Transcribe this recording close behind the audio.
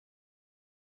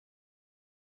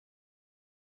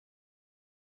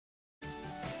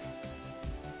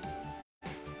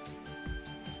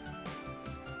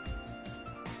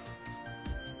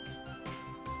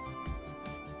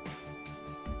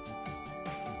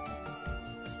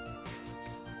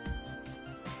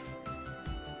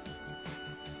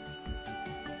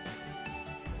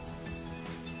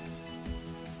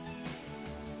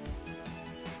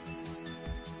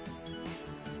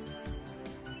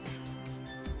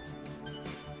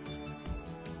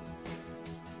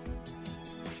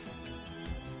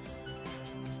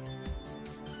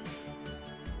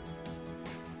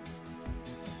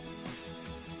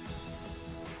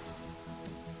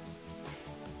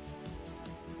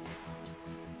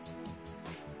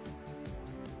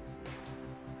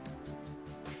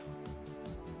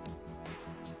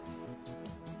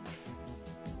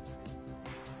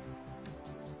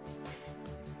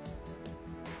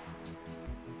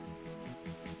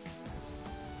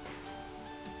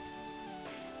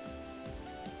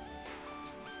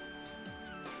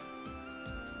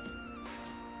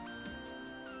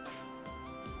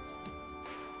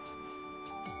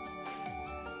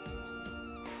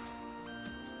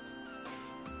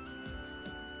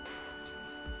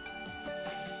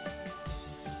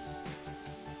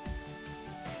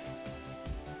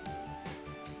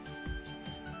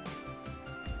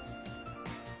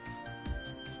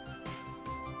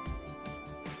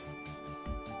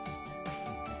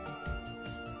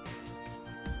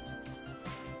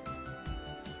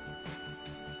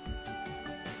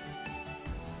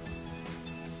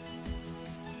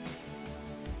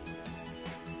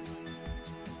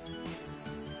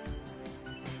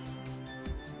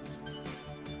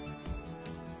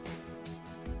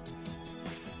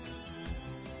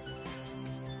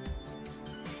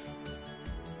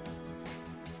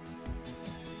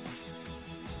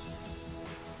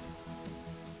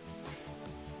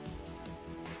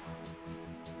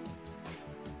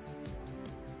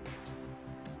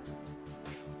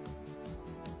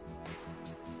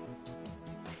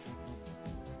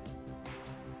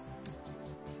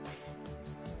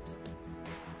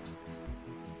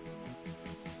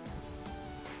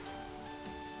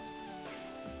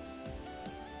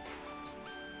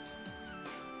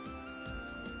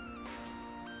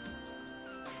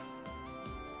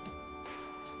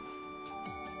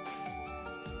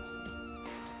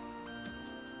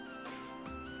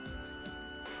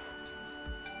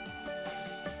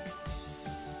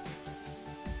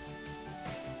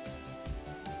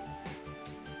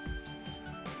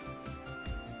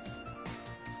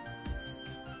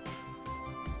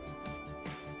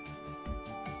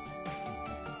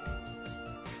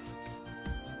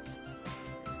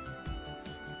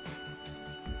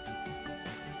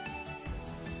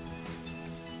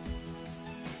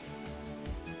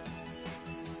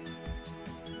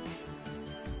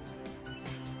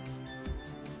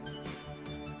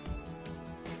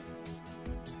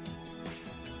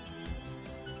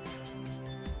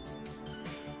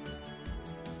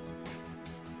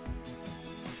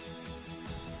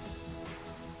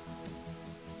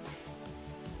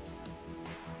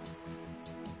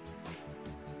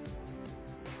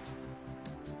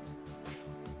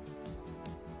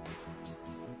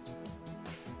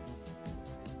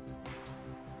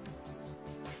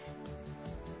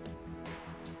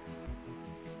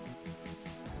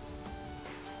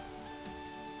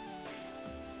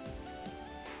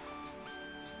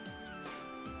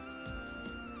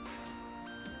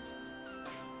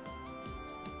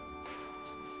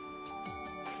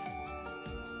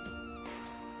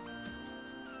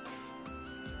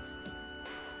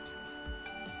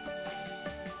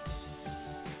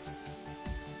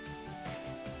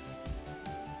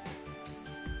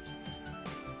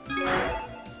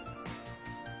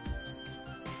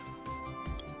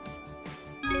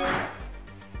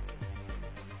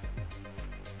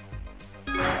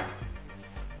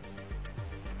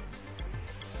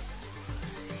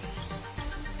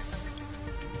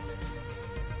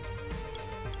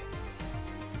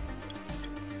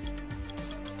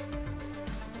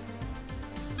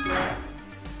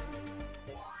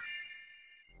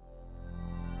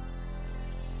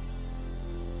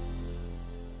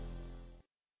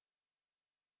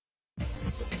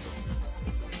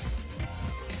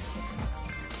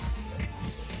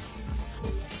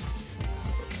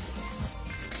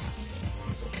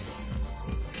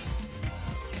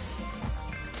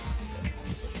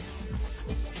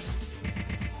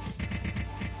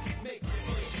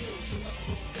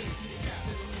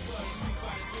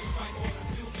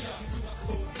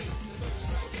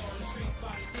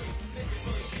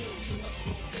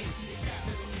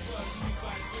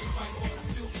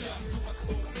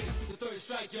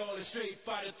like y'all is Street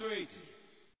Fighter 3.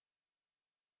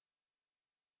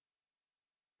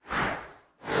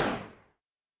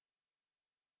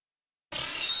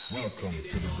 Welcome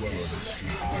to the world of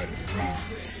Street Fighter 3.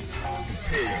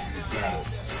 Prepare for battle.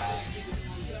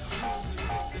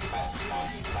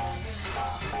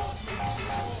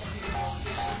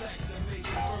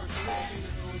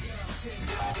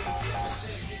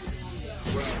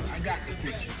 Well, I got the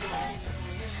picture.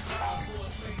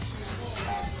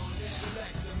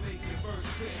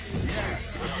 Yeah,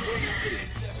 let's go with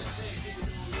it.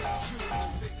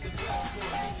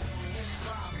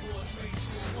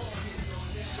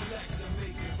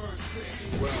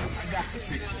 Well, I got the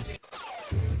picture.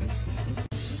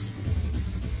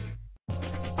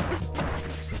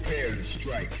 Prepare to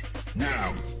strike.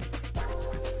 Now.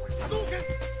 Hadouken!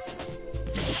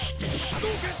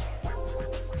 Hadouken!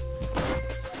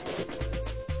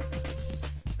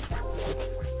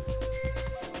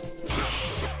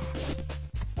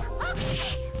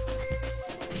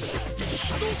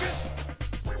 Hadouken!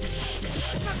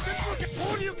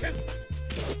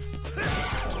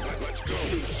 Let's go!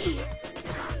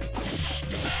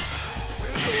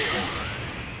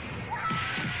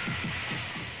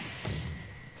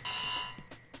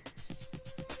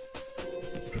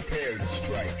 Prepare to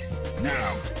strike.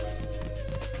 Now.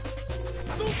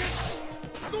 Hadouken!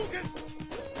 Hadouken!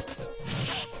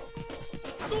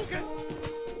 Hadouken!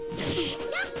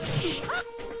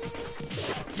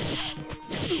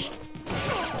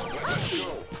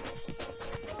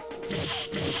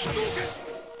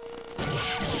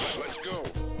 Let's go! Hadouken!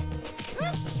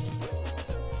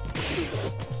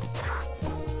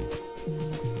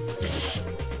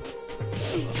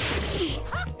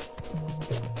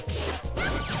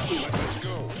 Let's go! Let's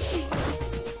go!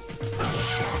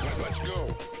 Let's go!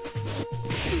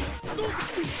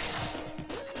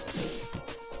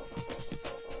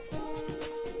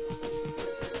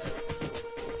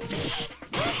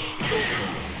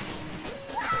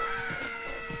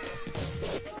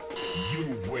 You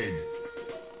win.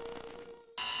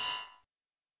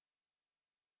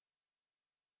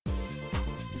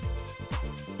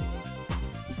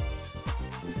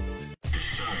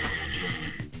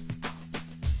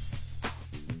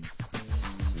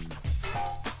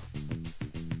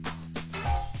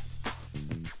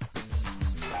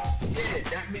 Yeah,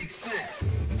 that makes sense.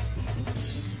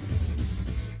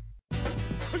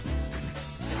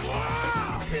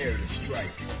 Prepare to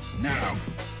strike. Now.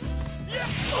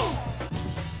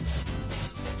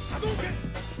 Hadouken!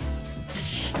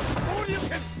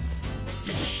 Hadouken!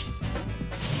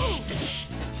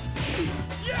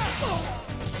 Yeah!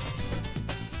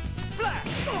 Flash!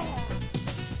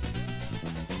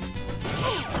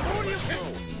 Hadouken!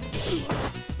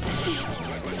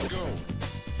 Let's go!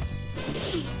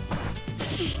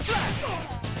 Flash!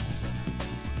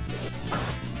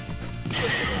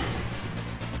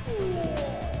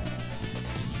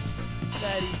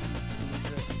 Daddy.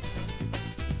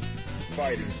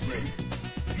 Fighters ready.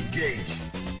 Engage.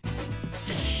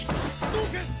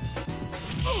 Hadouken!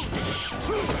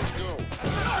 Let's go!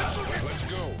 Let's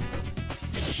go!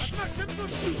 Attack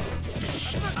Hadouken!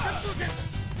 Attack Hadouken!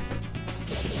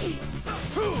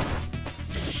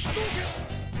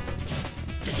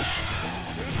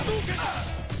 Hadouken! Hadouken!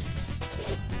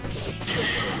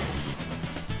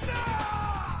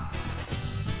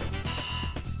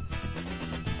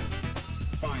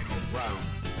 Final round.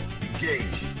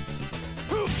 Engage.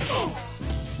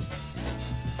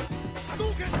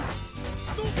 Hadouken!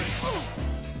 Hadouken!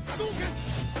 Hadouken!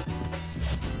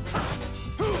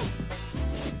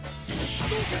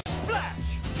 Hadouken! Flash!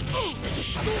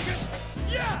 Hadouken!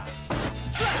 Yeah!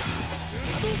 Flash!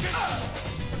 Hadouken!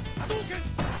 Hadouken!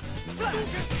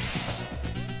 Hadouken!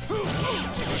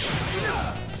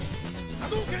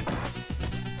 Hadouken!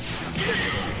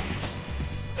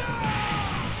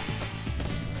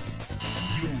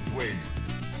 You win.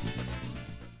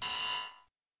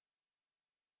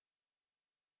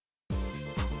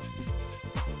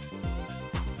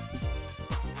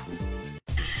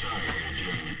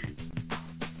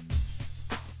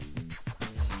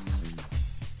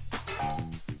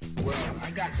 Well, I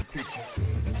got the picture.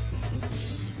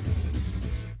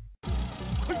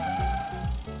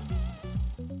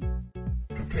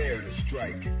 Prepare to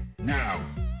strike. Now.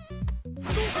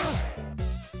 Hadouken!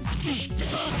 Hadouken!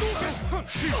 Hadouken!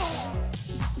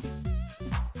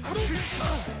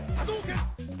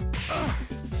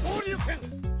 Hadouken!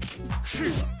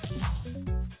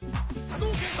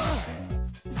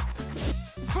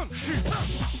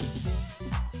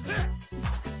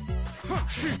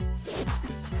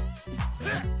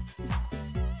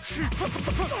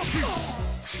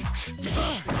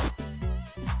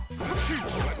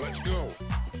 Hadouken!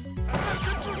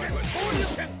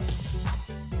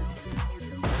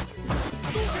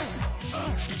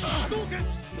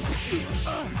 Prepare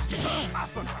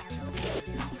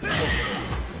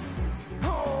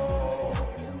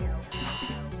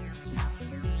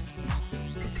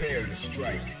to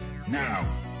strike. Now.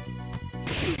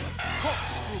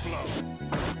 Corkscrew blow.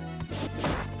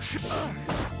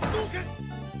 Hadouken!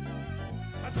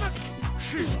 Attack!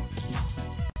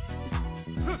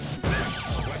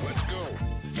 Let's go.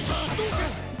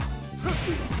 Hadouken!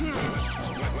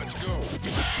 Let's go.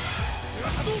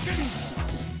 Hadouken!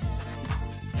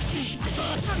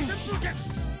 Attack Hadouken!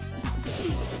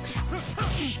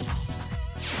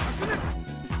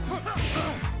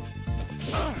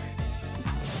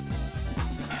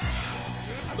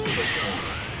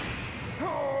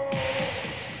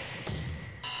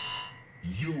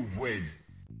 You win.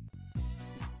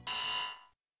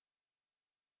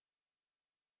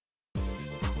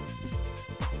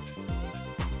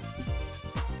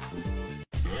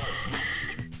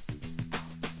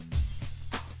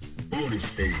 Bonus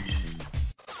stage.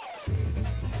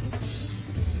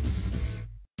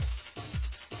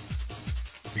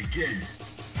 Begin.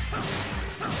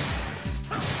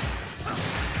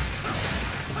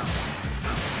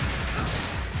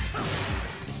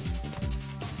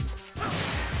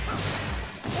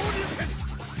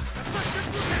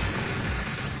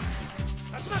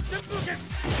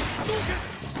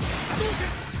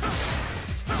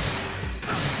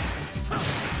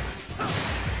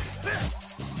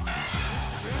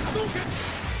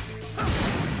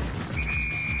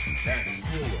 That's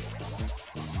cool.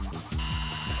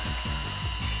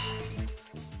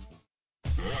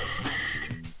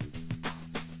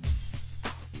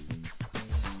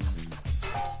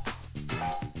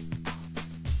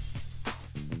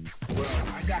 Well,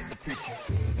 I got the picture.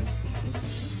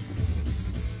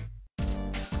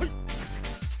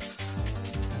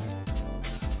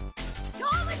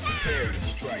 Prepare to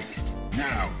strike.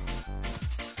 Now.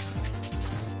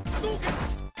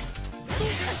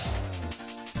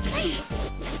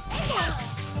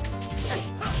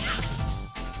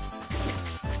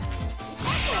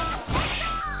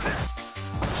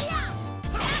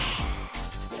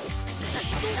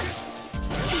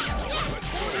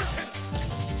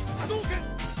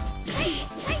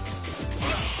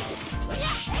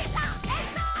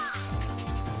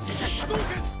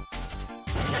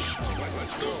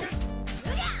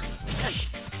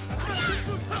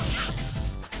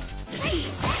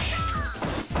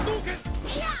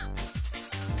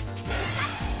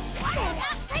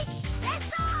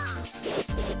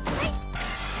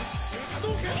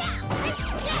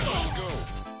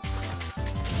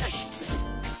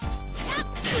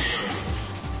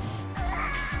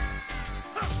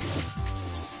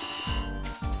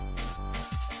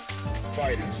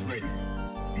 Fighters ready.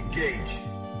 Engage.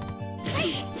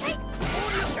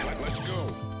 Let's go.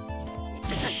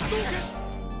 Hadouken!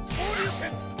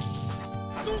 Hadouken!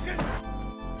 Hadouken!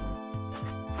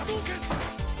 Hadouken!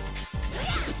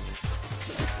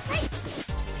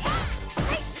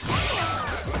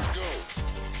 Let's go.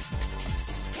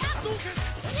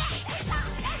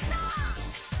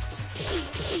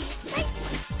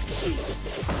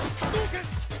 Hadouken! Hadouken! Let's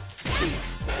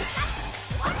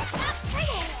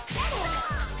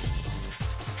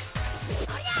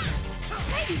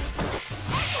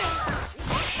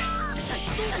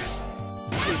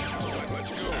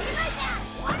go.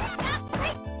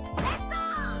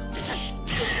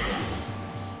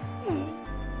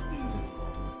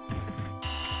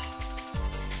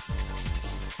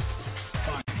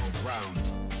 Final round.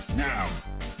 Now.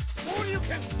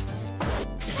 Hadouken!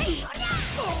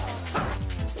 Let's go.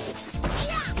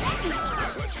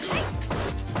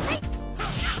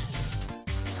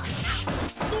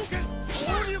 Hadouken! Hadouken!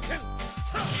 Hadouken!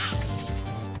 Hadouken!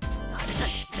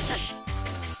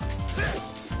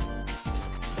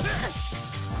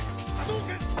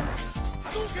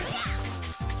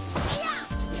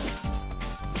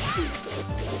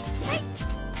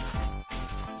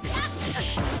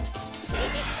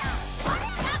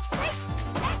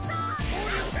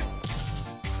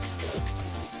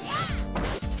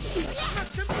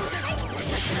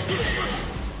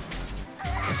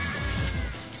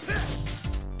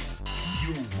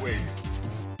 You win.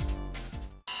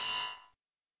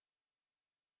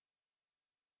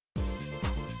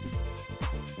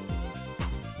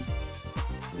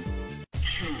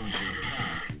 Choose your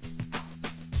path.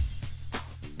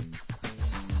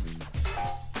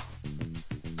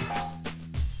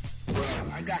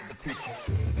 Well, I got the picture.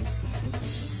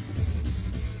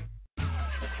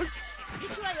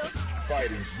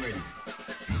 Fighters ready.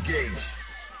 Engage.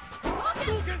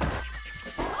 Hadouken!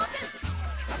 Hadouken!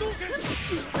 Hadouken!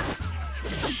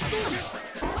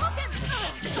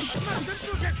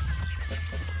 Hadouken!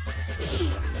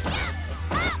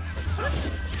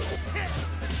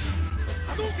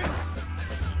 Let's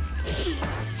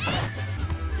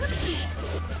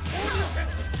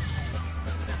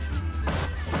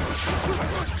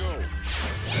go.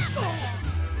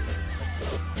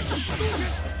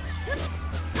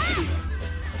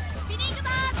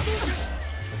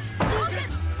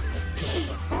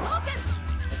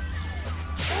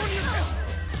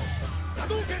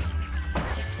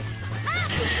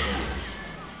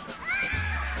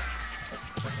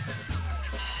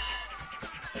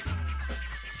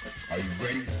 Are you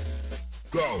ready?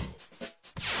 Go!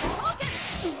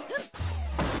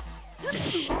 Let's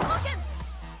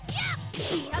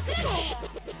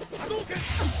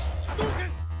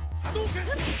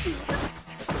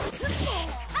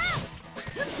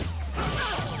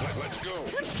go.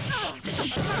 Let's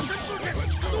go.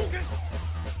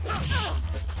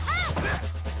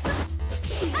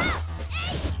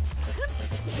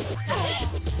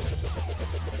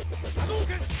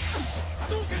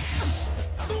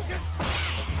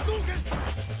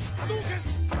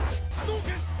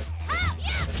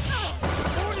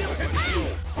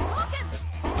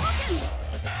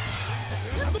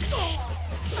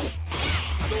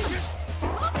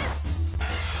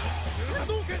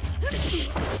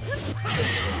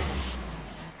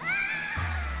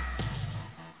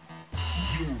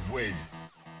 You win!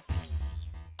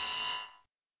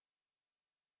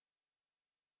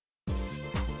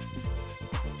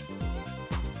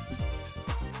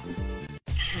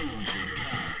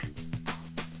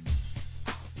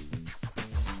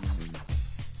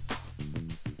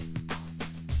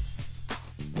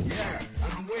 Yeah,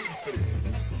 I'm waiting for this.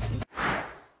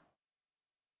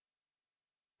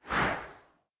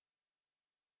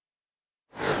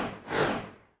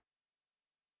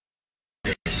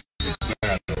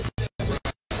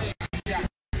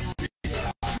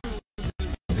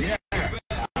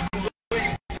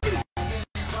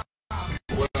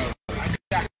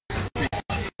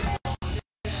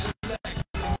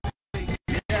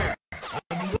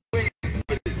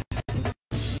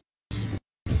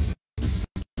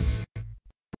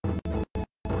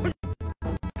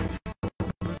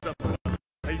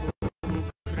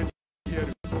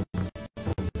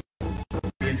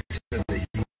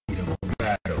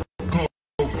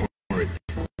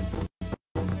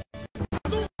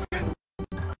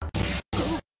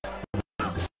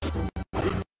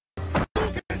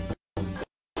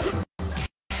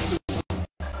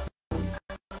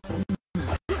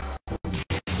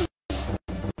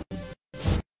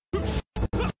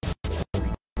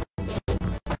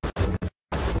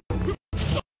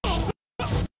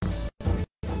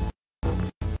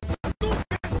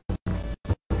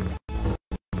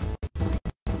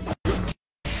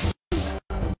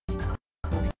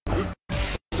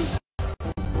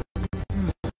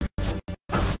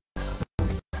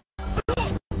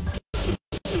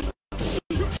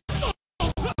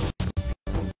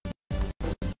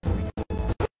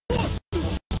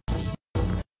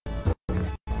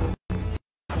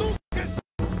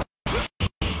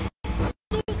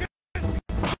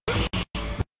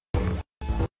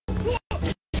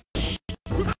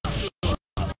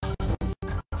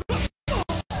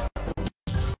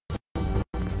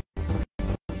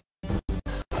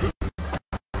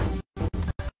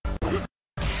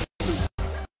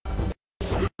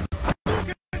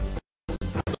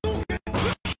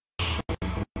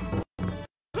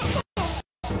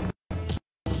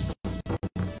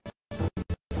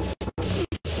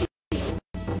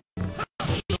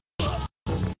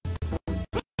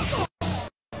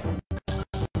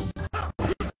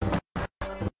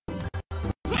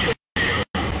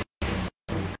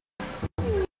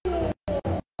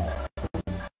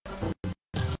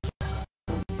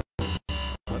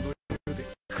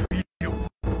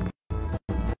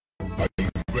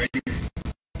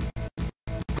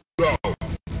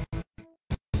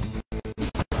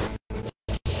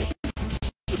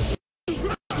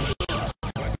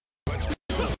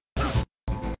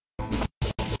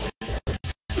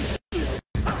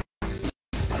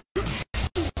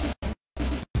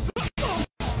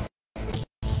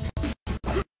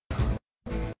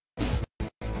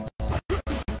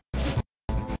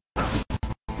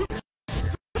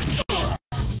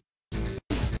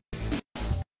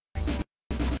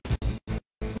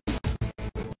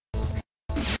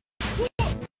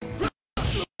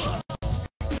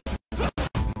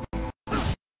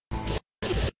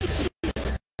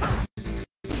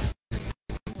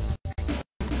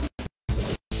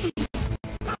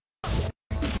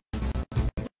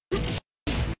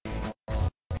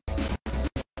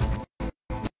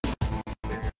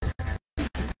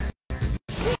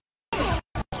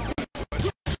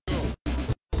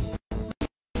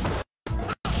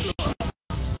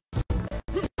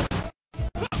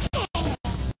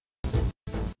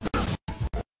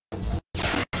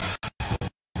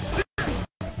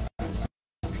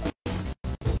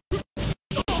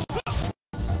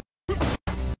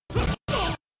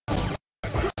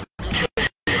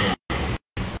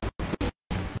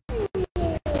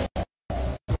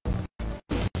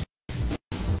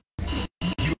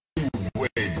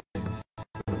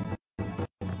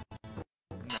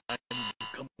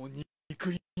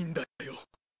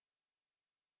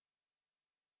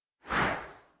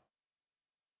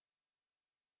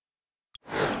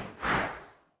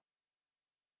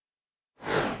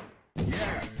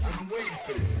 Yeah, I've been waiting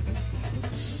for this.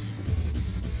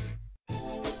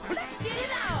 Let's get it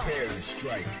out! Prepare to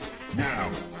strike.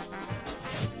 Now.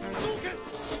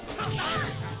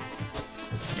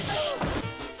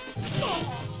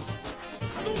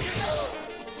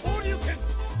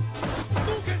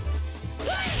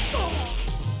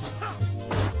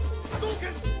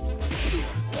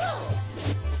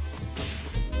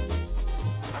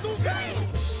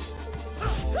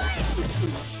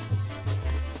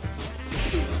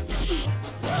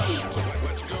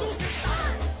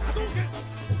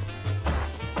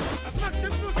 Let's go.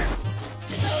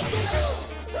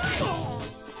 Let's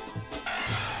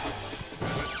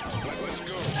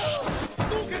go.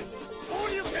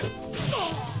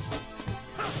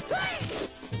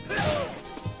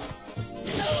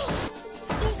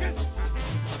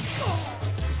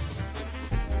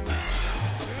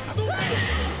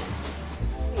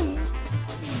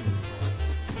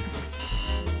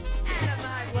 Out of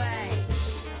my way!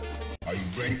 Are you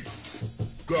ready?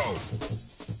 Go.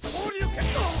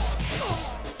 Let's go.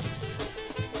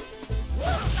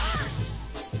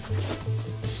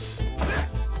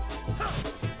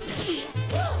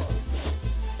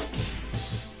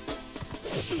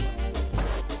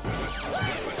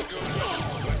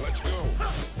 Let's go.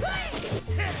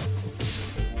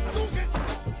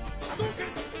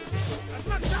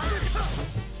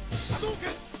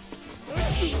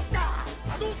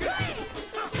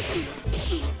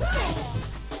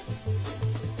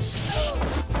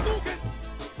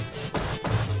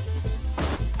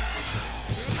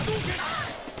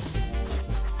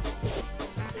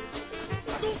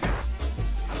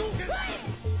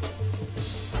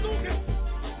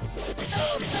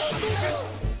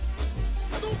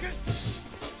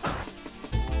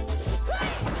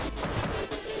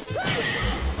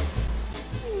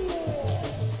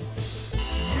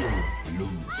 Lose.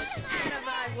 Out of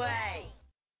my way!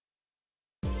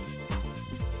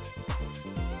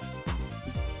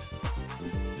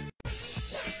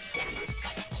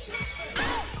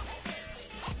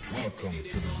 Welcome to the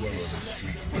world of the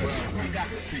street. Well, I got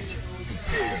the teacher.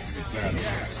 Prepare for the battle.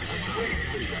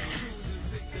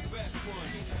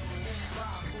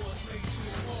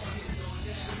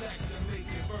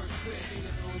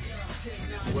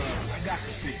 Well, I got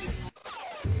the teacher.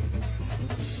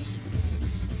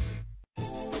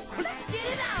 Let's get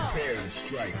it out! Prepare to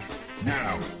strike.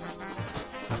 Now.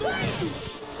 Let's go.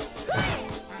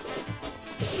 Let's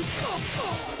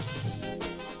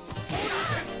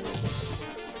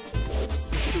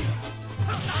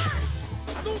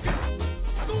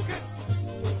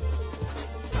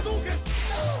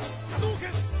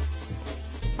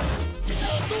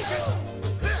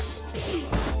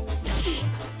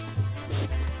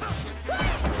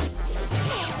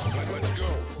go.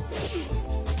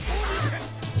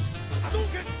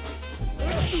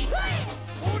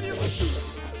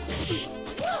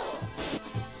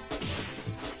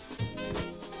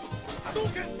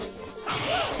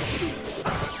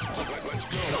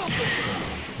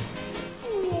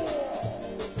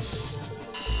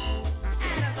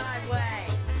 Out of my way!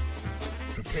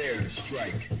 Prepare to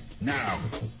strike. Now.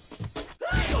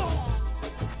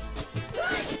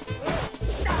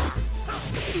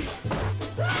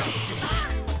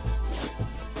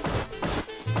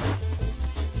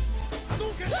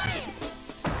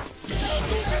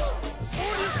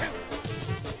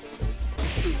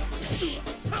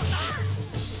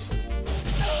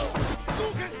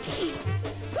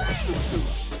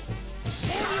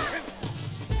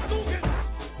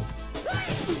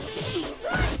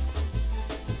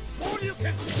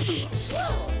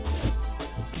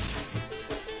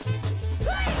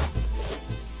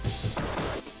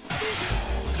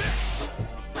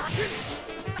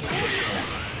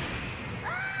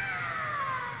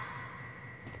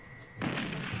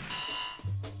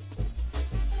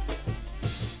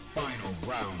 Final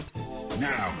round.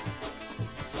 Now.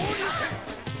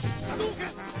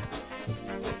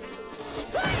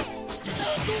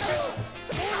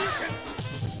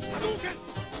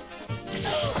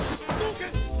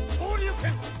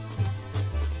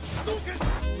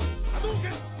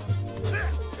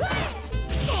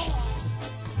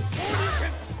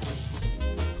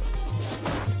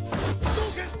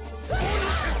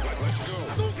 Let's go.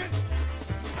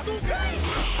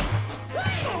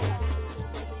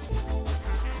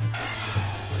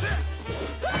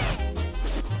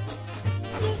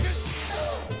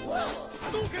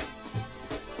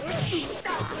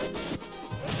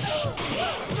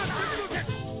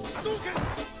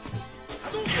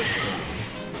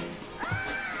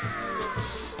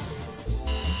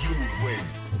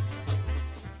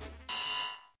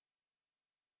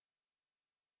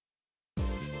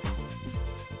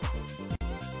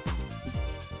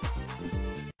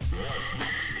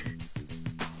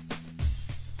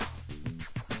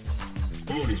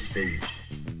 the stage.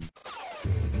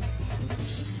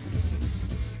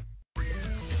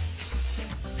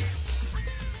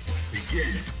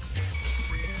 Begin.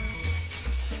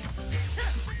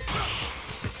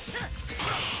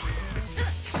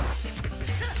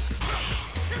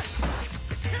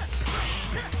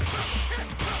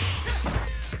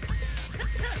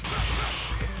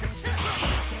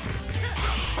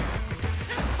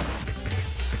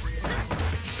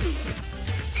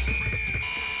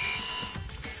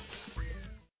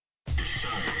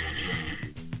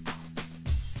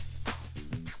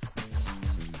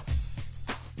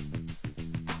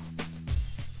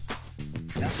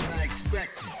 That's what I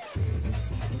expected.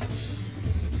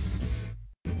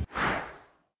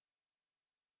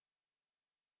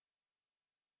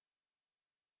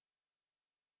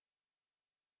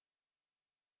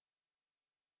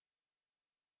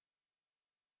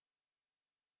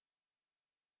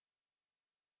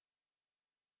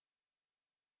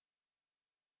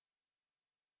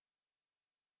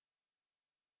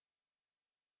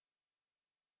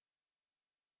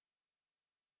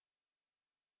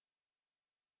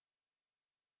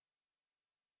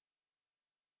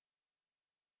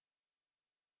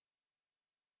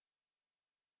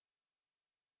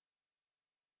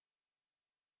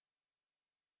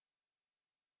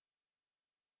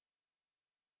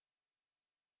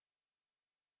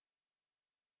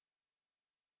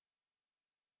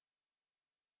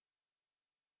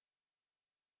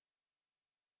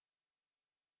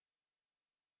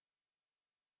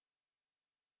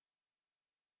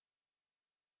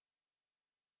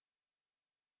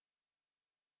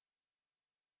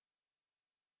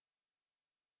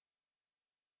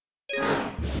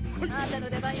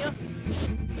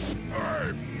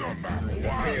 I'm number one.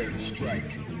 Prepare to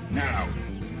strike. Now.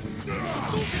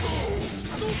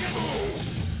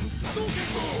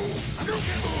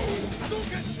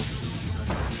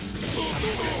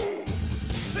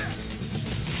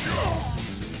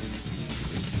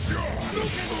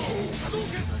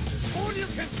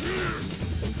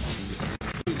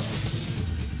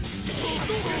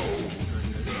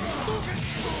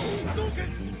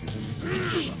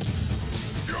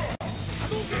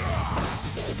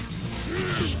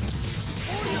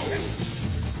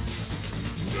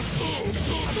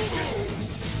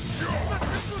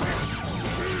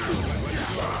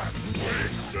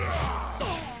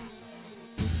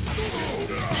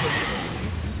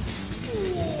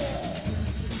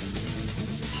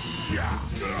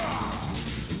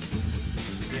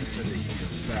 Into the heat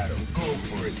of battle. Go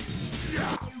for it.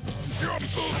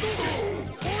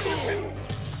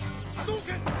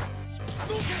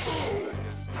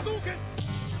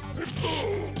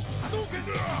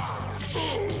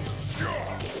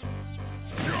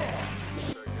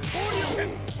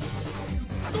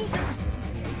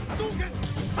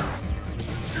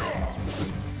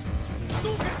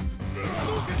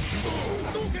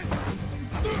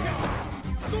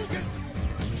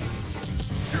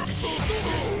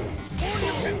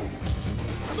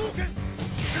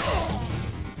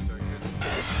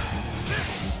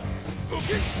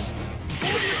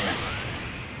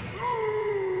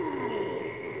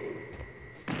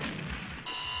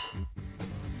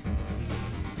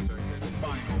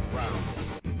 Final round.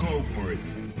 Go for it.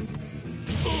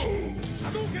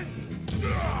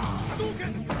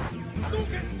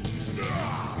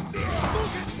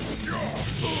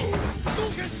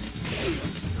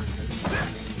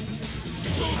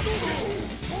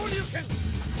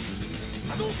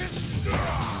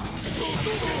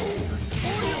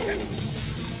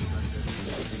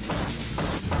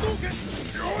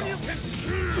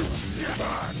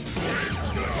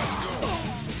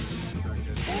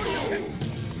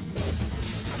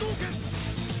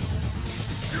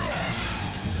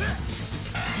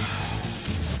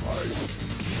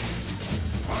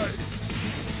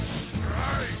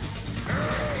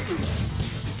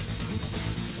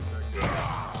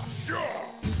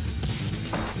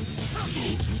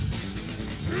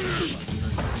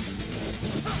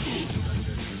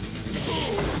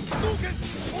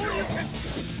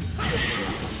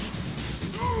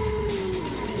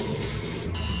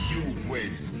 You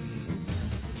win.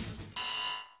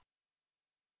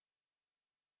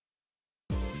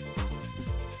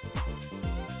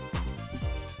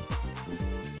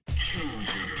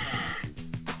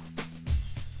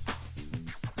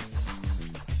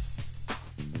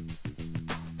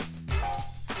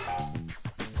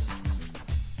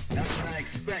 That's what I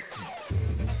expected.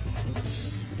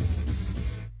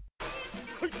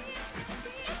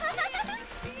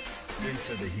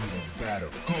 Into the heat of battle.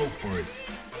 Go for it.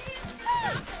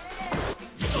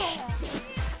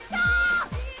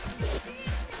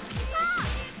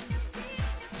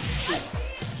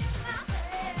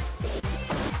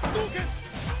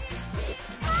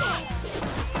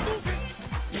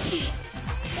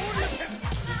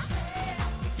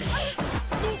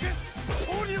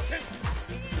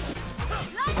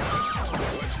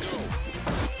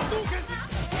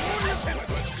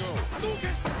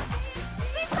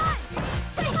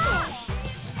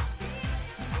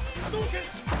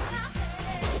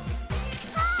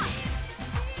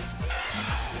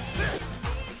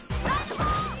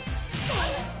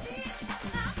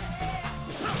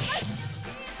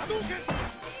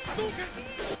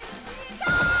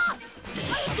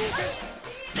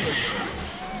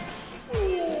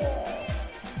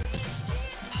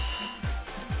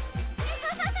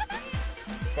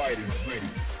 Fighters ready.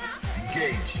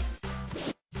 Engage.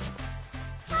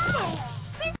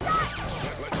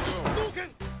 Let's go. Hadouken!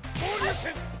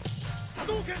 Shoryuken!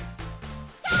 Hadouken! Hadouken!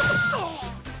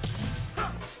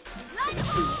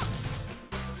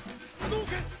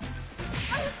 Hadouken! Hadouken!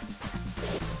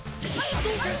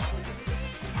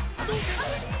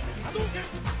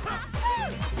 Hadouken!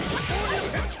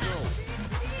 Let's go. Hadouken!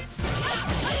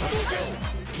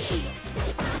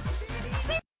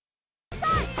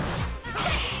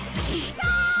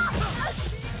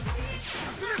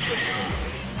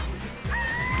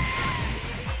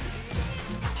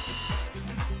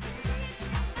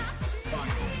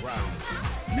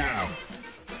 Now!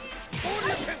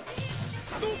 Shoryuken!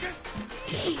 Hadouken!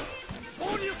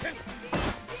 Shoryuken!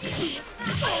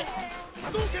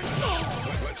 Hadouken!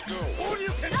 Let's go!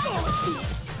 Shoryuken! Hadouken!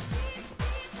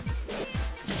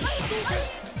 Hadouken!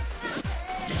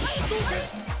 Hadouken!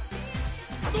 Hadouken!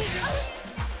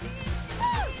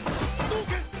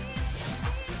 Hadouken! Hadouken!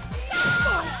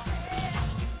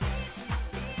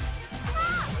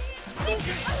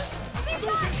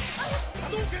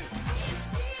 Hadouken!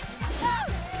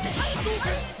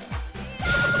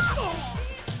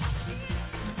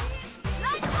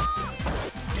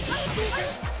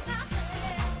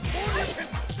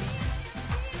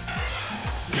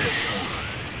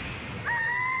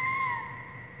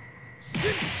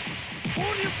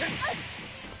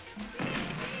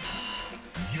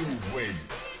 You win!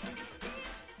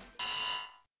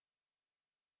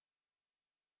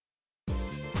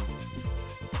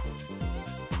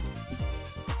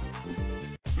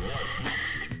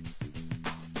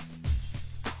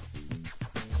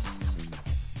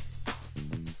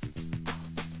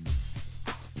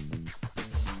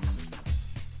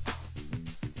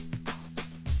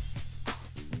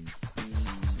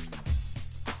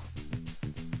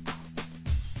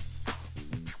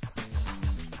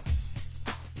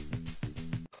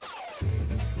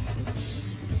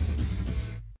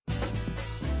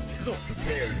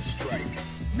 Prepare to strike.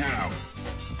 Now!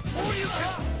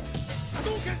 Shoryuken!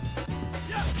 Hadouken!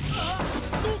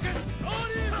 Hadouken!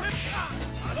 Shoryuken!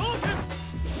 Hadouken!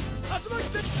 Tatsumaki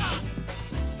Seppa!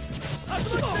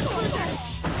 Tatsumaki Seppa!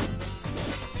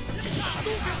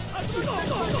 Hadouken!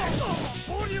 Tatsumaki Seppa!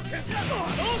 Shoryuken!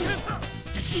 Hadouken!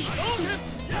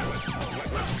 Hadouken!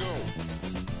 Let's go!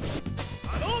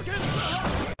 Hadouken!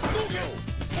 Hadouken!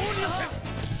 Shoryuken!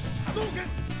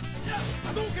 Hadouken!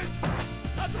 Hadouken!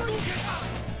 Hadouken!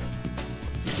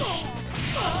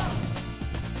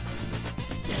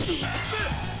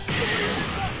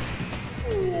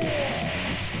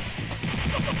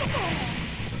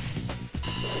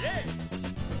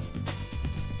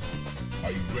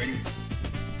 Are you ready?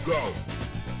 Go!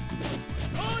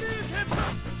 Shoryuken!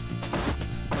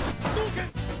 Hadouken!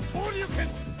 Shoryuken!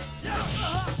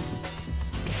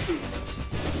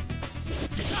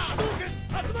 Hadouken!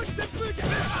 Tatsumaki Seppuken!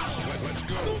 Let's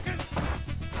go! Hadouken!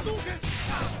 Hadouken!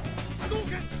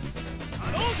 Hadouken!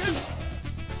 Hadouken!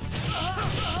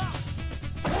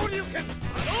 Shoryuken!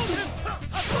 Hadouken!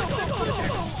 Tatsumaki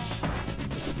Seppuken!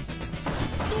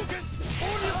 Hadouken!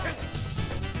 Shoryuken!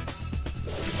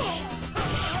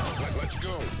 Let's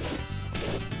go!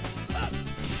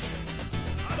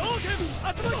 Hadouken!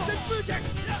 Tatsumaki Seppuken!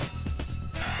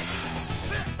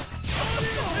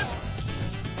 Shoryuken!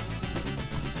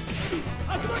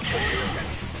 Tatsumaki Shoryuken!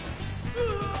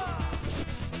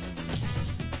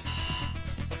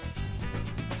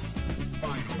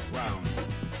 Final round.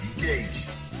 Engage.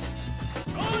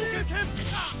 Shoryuken!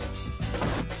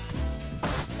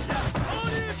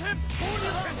 Shoryuken!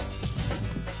 Shoryuken!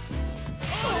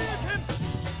 Shoryuken!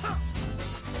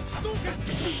 Hadouken!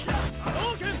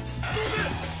 Hadouken! Hadouken!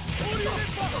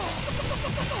 Shoryuken!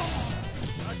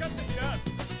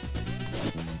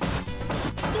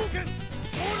 Hadouken!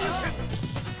 Shoryuken!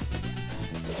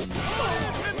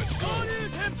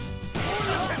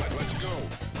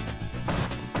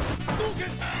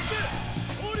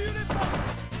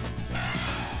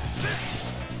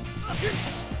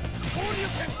 投入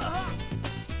拳竜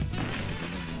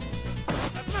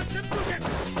巻旋風拳竜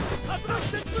巻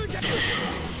旋風拳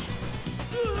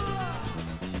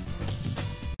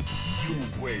You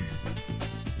win.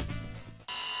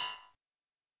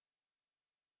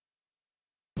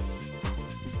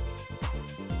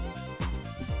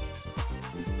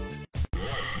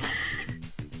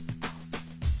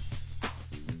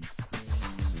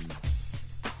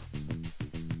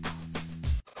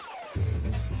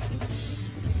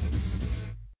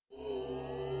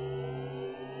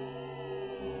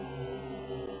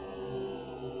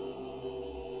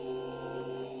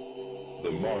 The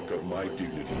mark of my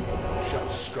dignity shall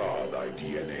scar thy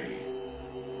DNA.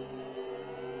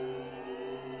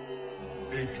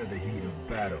 Into the heat of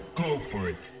battle. Go for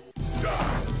it.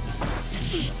 Die!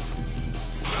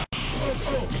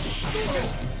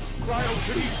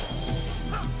 Cryokinesis!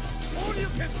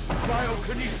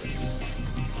 Cryokinesis!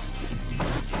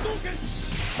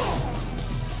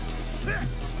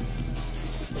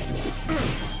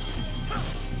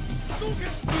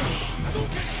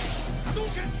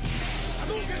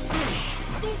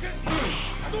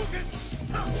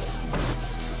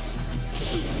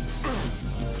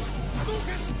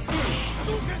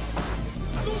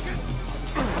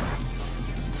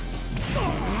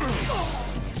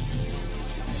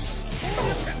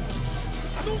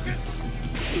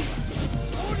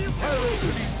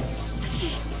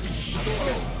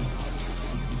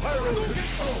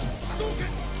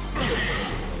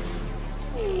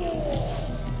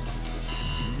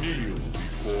 Kneel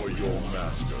before your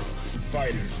master.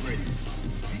 Fighters ready.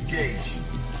 Engage.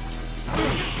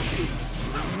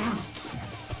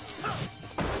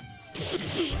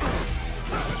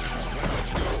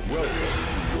 Welcome to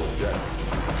your death.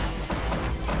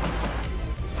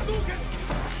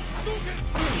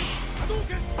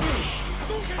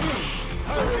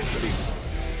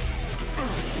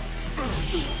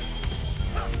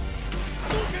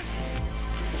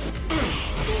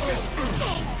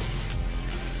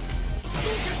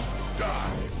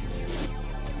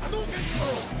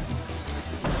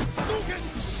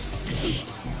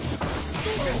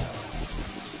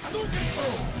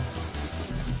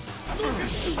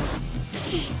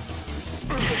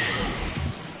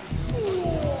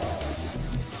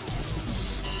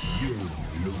 You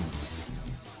lose.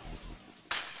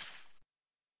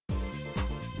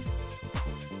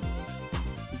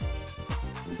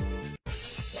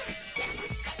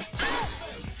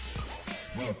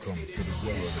 Welcome to the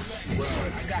world of Street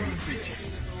Fighter. I got the feature.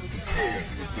 Prepare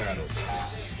for battle.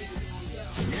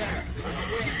 Yeah.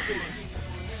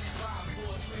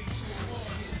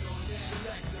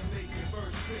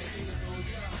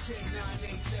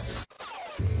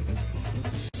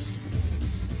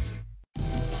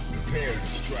 Prepare to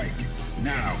strike.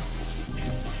 Now.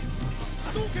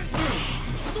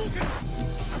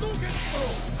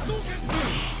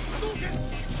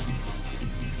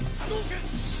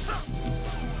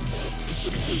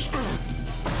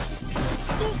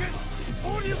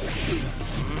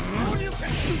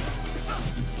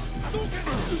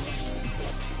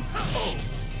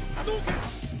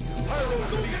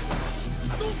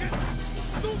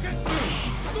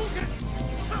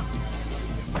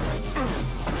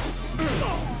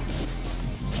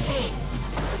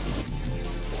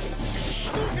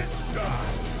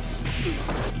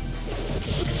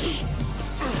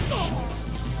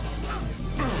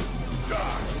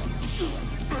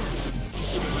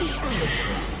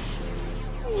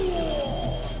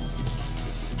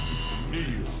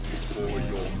 Kneel before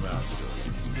your master.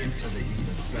 Into the heat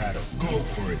of battle. Go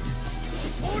for it.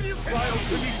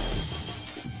 Cryokinesis.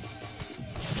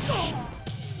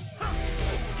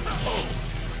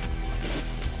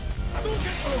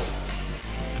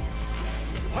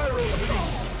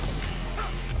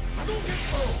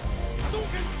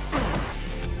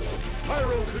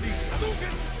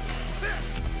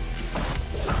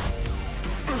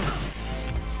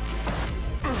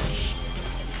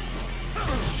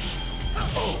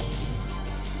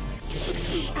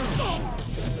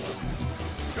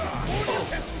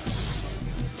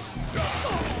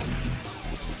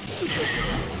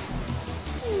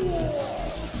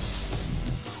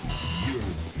 You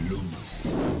lose.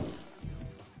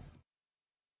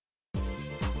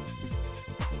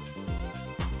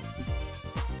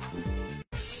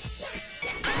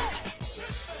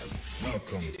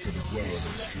 Welcome to the world of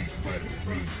Street Fighter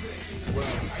 3.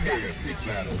 Well prepared for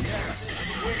battle.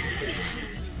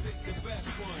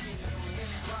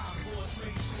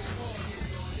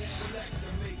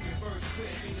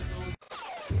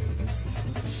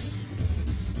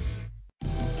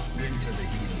 Into the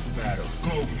heat of battle.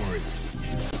 Go for it.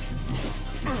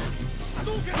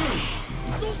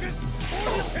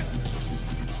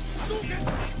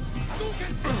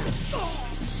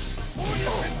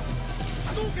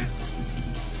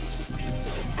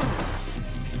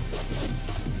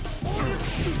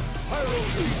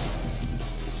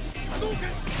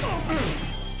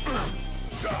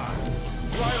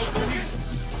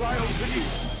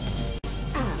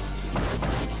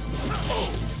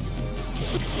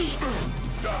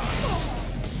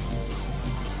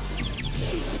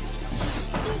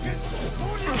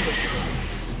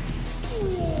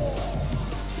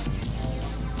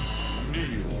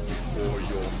 Kneel before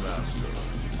your master.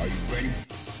 Are you ready?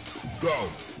 Go!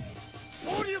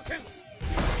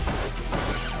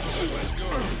 Let's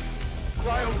go!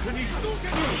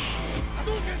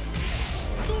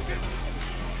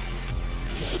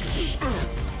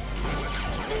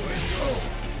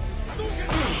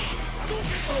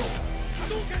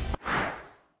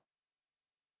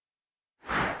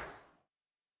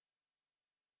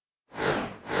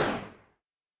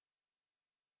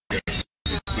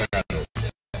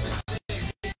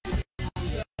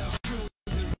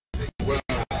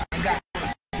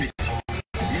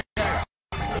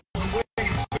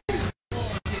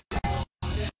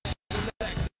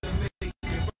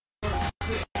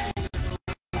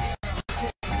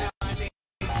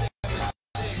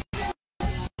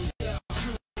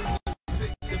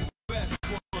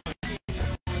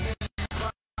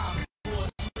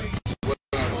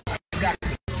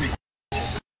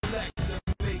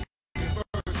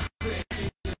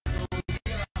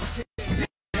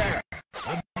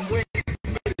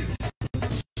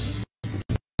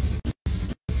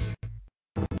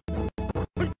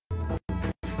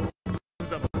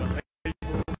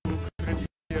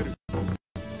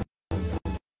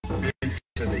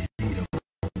 Into the heat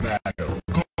of battle.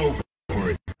 Go for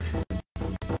it.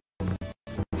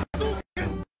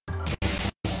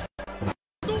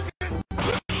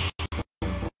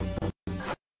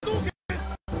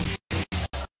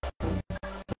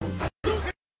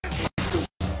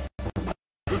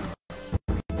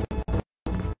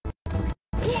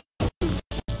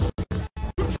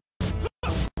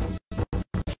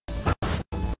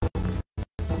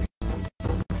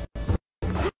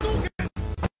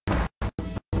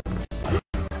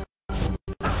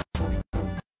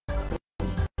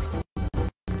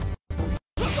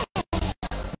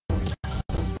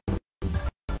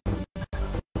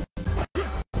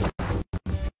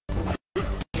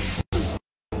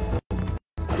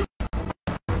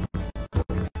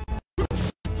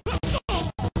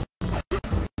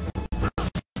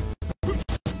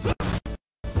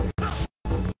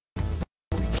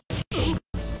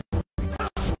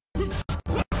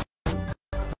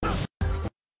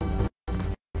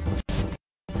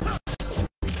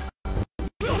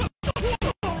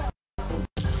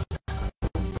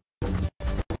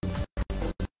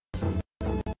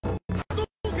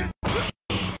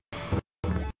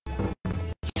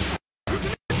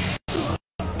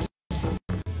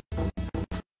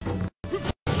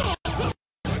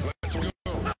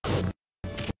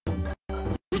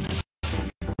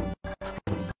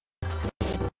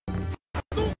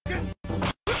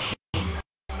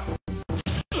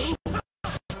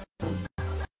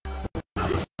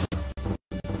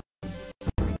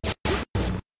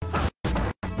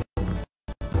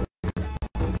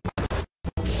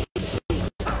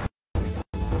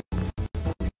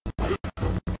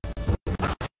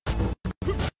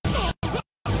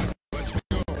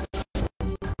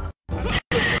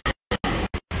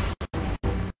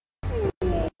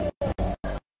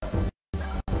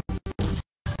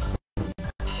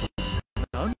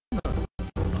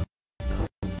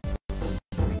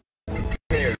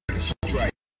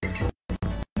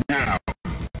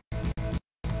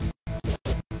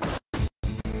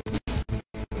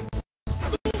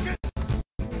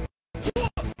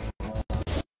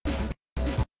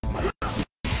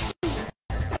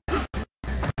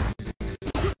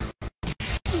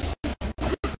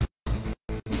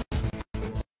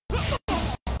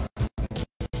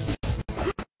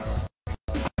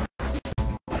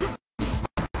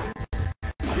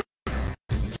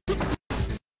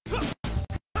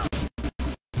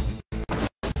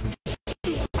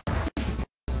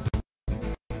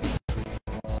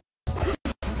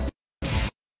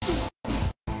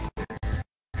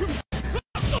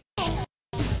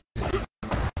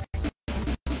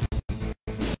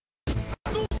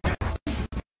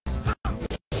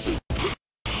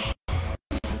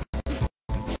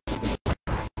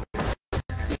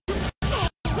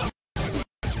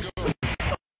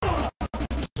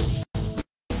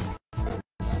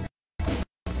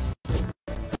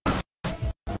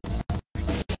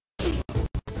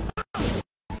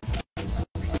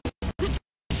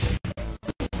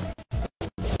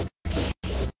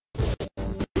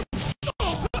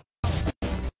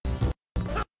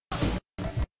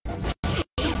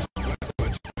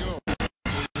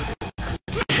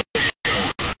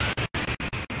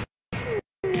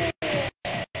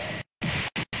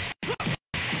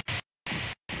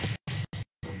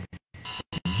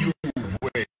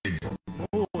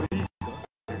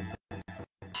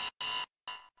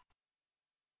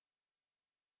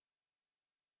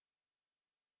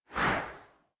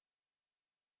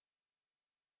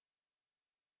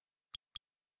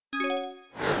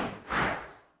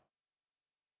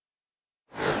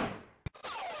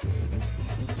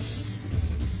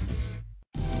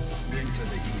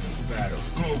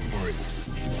 Go for it.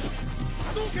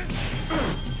 Hadouken!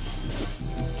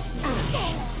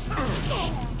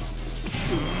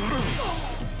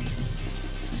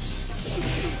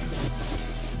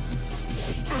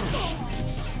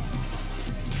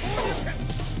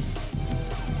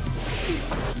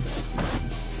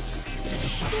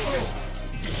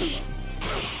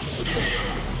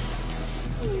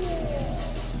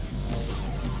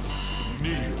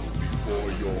 Kneel before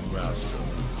your master.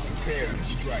 Prepare to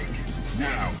strike.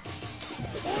 Now.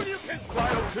 Hadouken!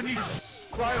 Cryokinesis!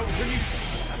 Cryokinesis!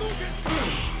 Hadouken!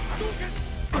 Hadouken!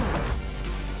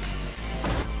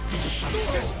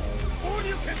 Hadouken!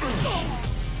 Hadouken! Hadouken!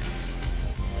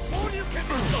 Cryokinesis! Hadouken!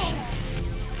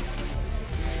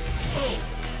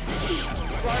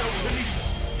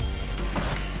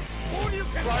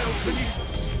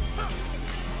 Cryokinesis! Hadouken!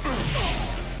 Hadouken!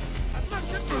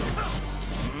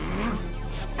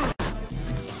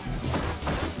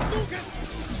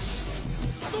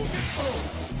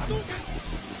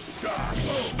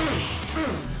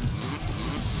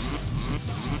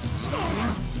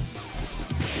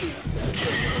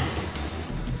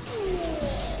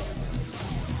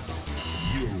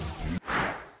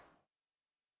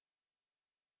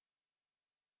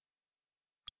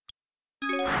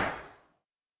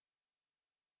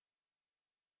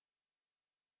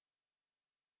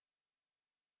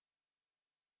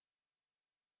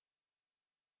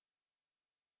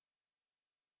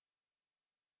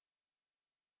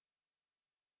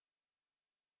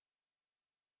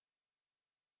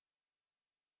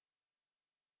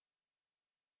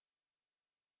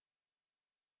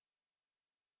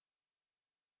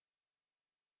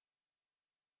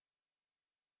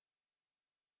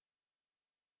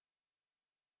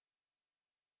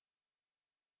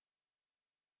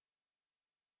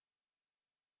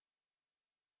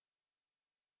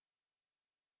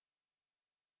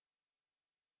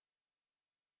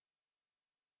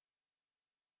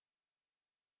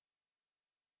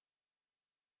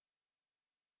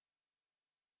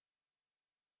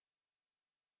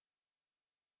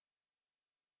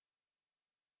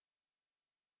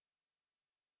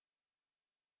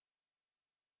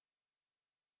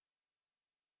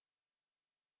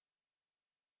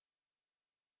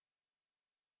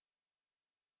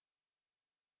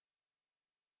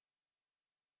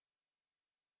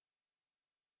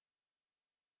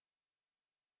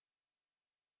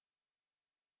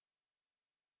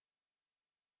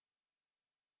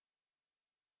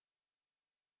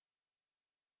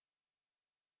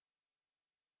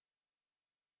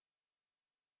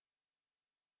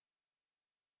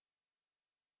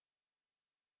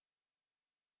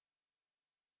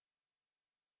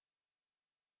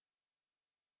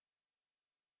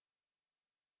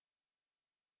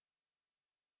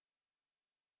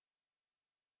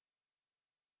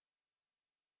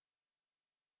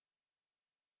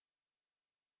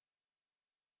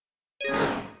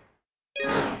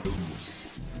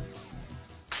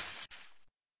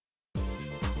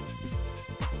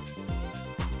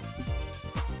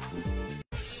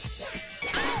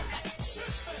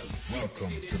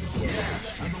 Welcome to the world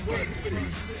of the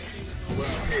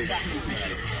well,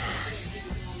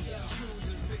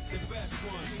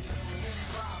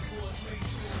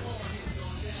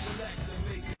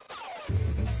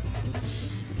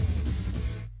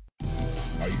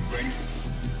 are you ready?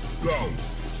 Go!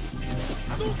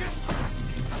 Hadouken!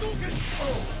 Hadouken!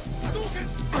 Hadouken!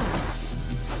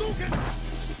 Hadouken!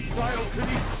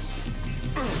 Cryokinesis!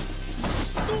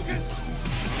 Hadouken! Hadouken!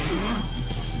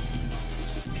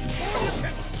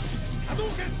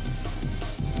 Hadouken!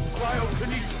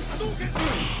 Cryokinesis! Hadouken!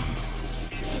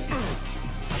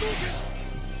 Hadouken!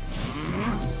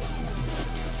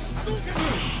 Hadouken!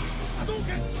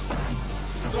 Hadouken!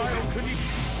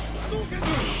 Cryokinesis! Hadouken!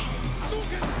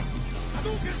 Hadouken!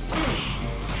 Hadouken! Hadouken!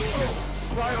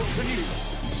 Cryokinesis!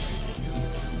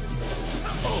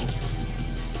 Let's go!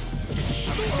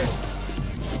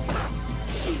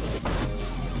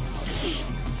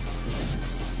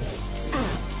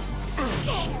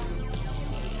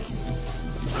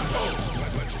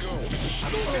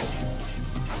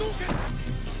 Hadouken!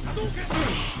 Hadouken! Hadouken!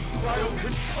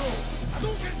 Hadouken!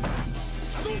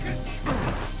 Hadouken!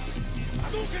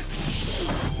 Hadouken!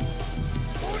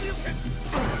 Hadouken!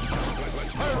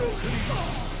 Pyrokinesis!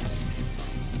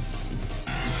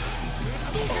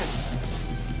 Hadouken!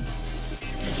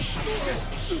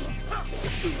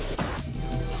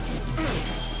 Hadouken!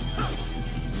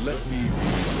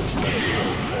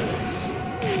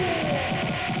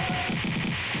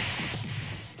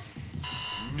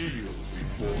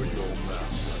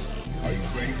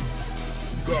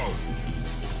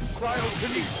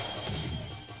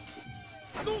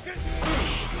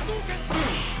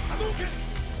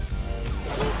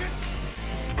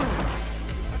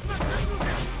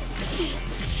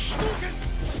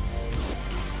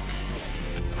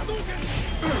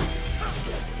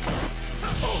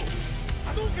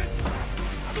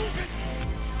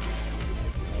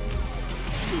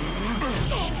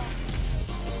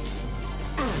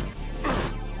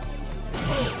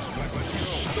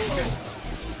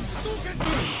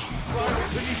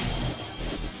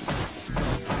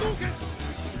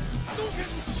 Hadouken!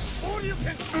 All you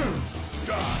can!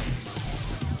 Die!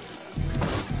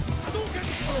 Hadouken!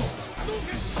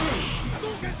 Hadouken!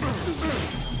 Hadouken!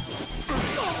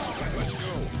 Let's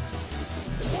go!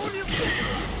 All you can!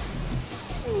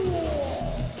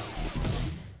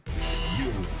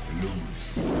 You lose.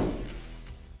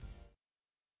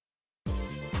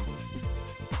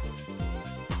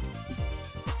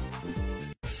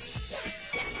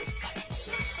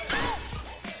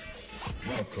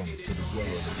 Welcome to the world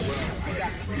of I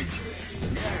got reasons.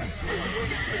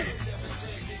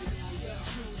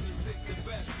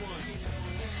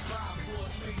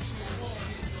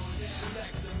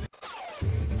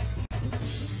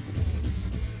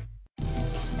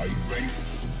 Are you ready?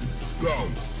 Go!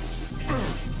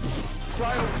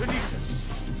 Cryokinesis!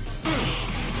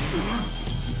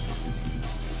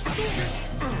 Hadouken!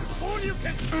 All you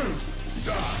can!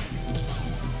 Die!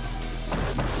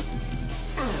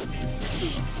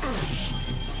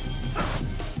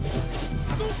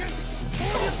 Hadouken!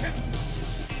 All you can!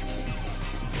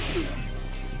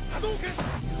 Hadouken!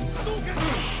 Hadouken!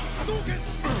 Hadouken!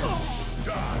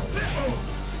 Die! Hadouken!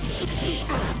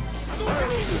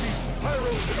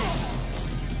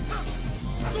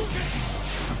 Hadouken!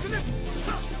 Snip!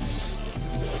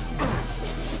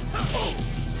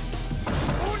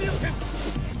 All you can!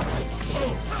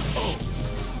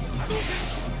 Hadouken!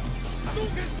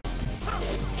 Hadouken!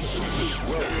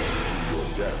 Your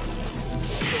death.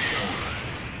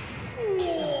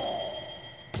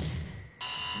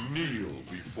 Kneel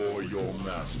before your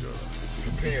master.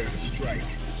 Prepare to strike.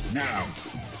 Now!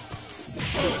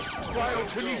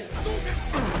 Cryokinesis!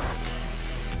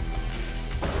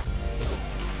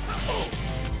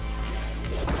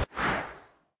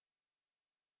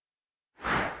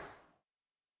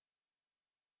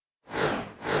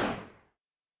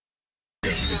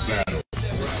 Battle.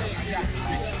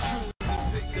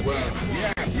 Well,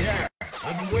 yeah.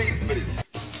 I've been waiting for this.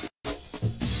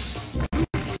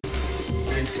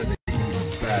 Enter the heat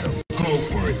of battle. Go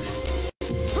for it.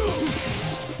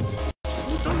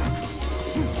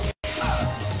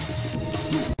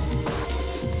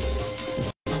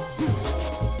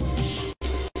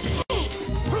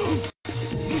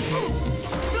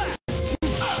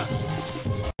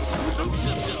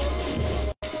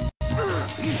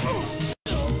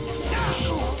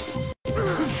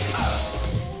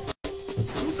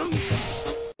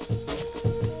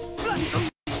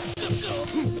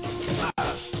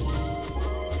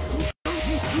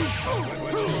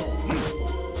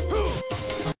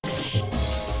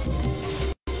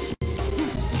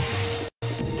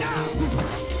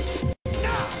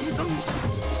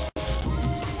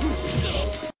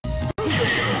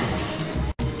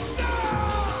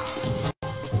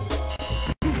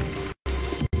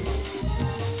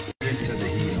 Into the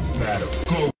heat of battle.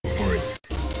 Go for it.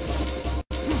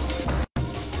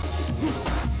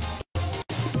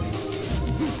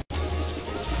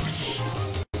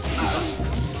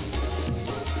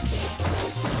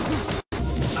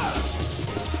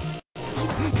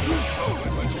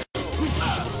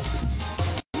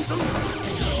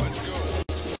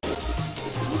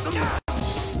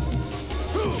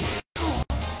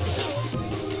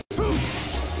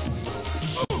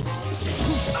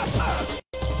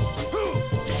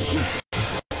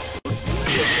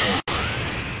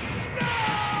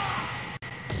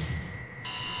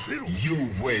 You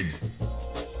win.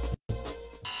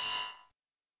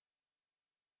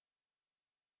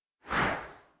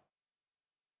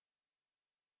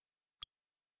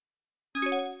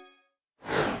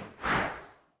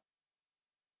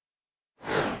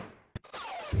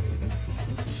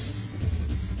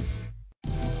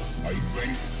 Are you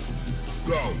ready?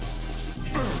 Go!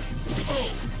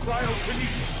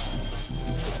 Cryokinesis!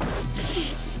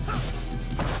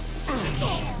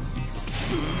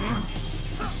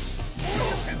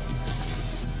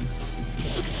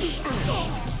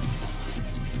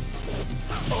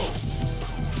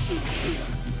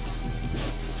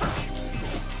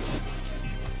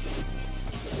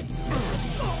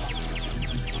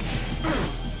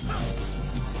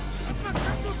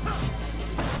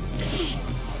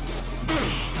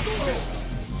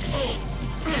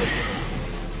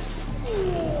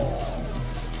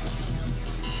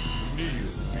 Kneel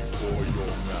before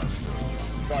your master.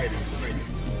 Fighting ready.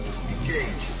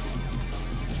 Engage.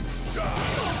 Die.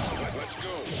 Let's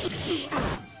go.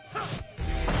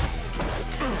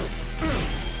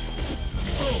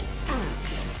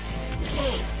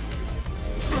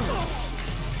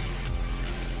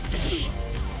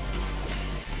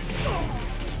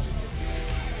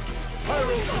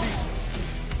 Pyrokinesis!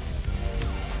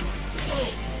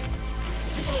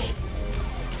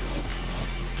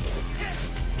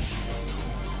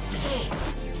 Let's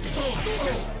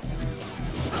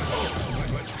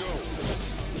go.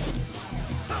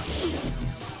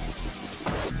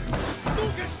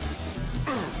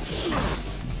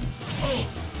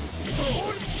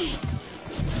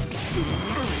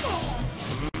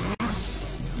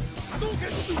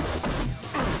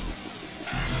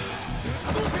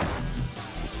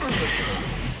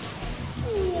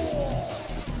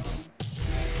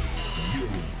 You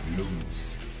lose.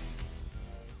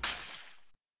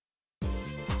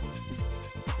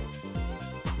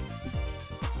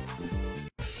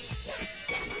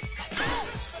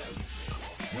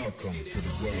 Welcome to the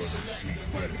world of Street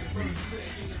Fighter 3.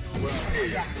 Well,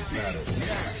 here's the battle.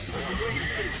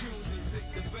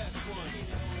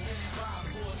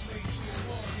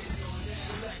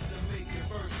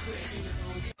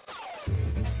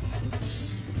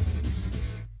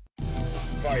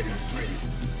 Fighters ready.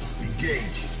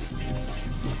 Engage.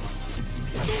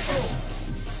 Let's go.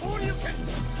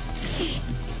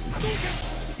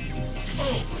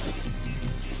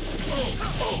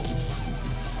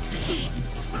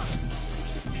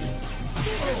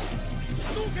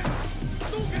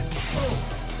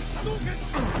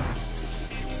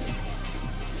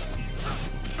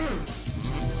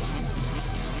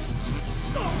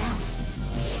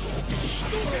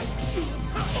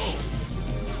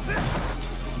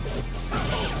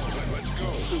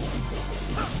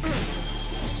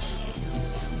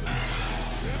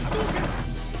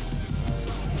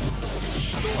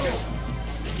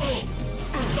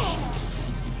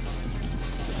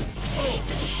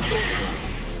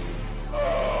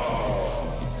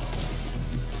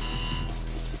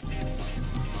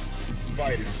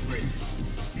 Fighters ready.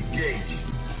 Engage.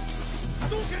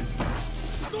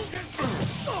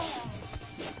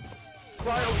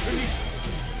 Cryokinesis.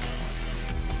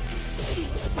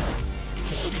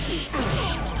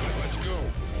 Let's go.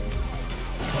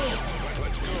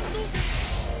 Let's go.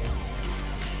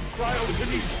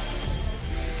 Cryokinesis.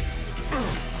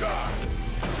 Die.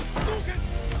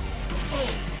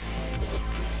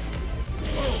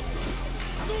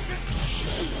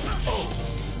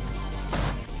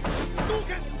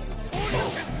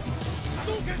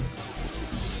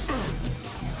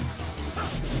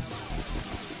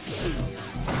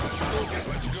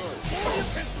 Let's go.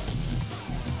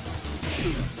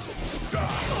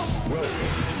 Die.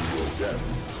 Welcome to your death.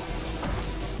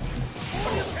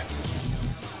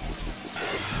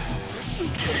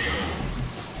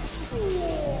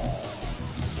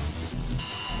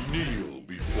 Kneel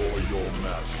before your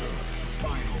master.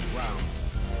 Final round.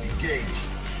 Engage.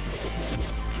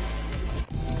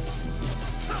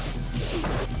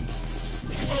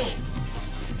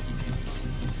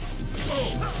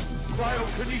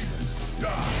 Cryokinesis.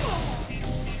 Die.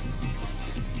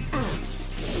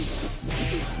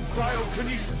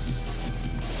 Cryokinesis.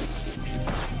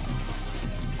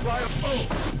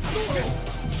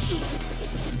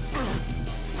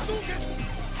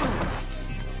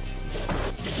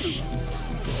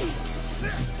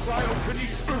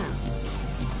 Cryokinesis.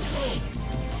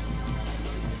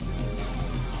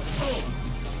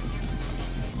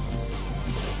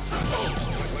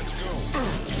 Let's go.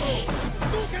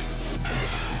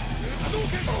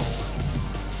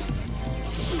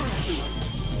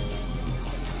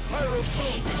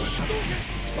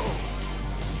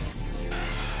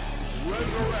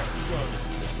 Resurrection.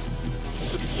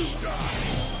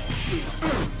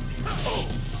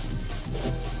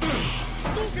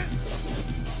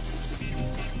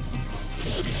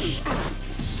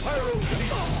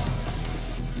 Cryokinesis.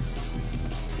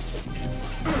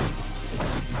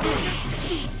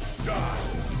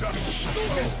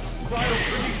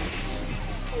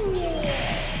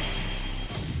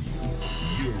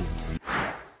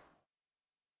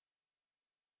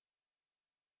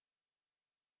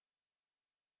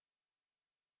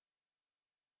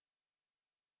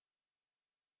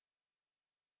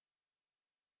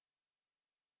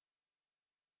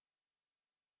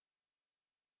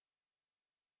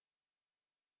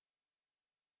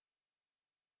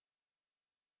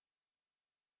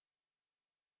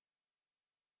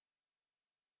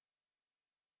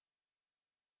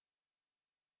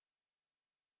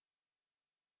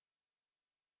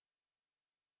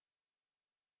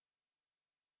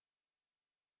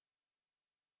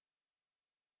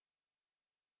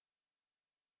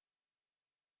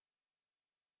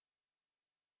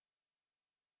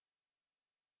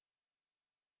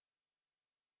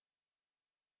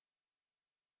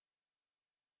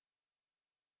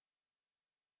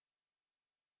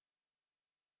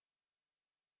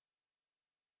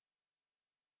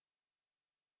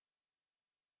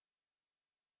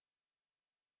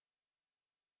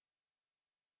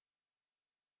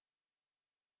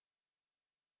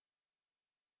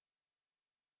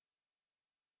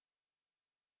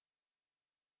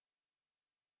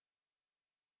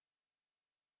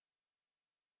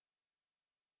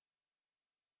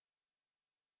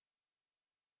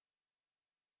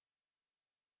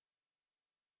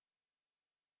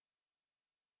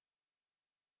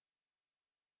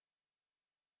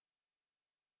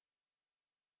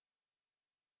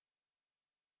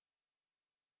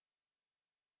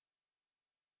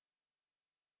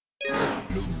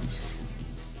 lose.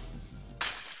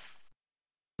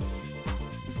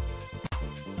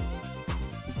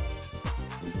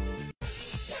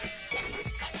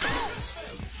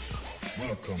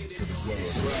 Welcome to the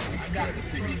world. I got the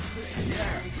figures.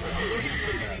 Yeah,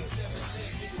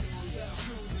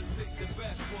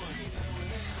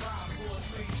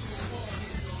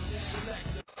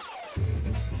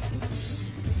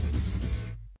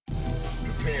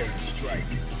 prepare to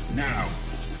strike. Now.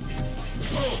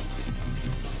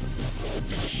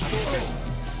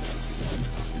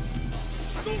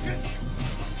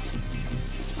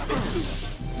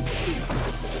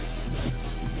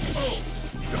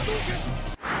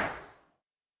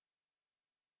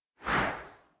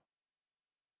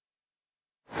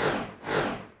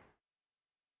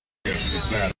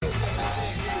 Battle.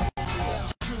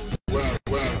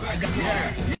 Well, I got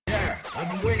yeah, I've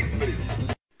been waiting for this.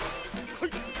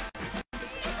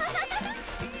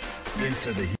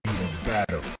 Into the heat of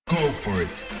battle. Go for it.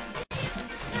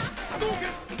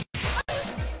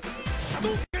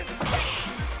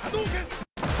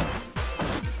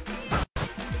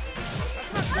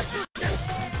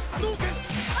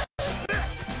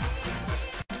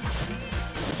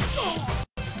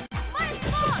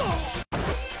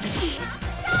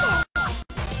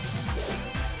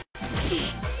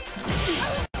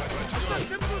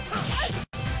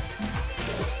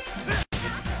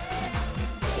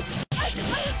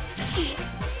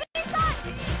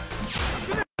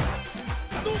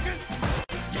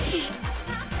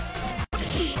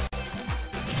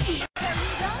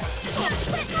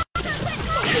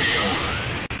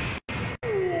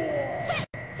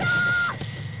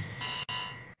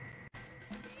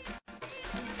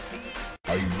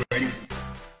 Are you ready?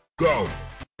 Go!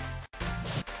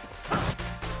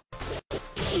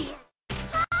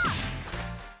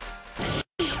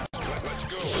 Let's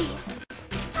go!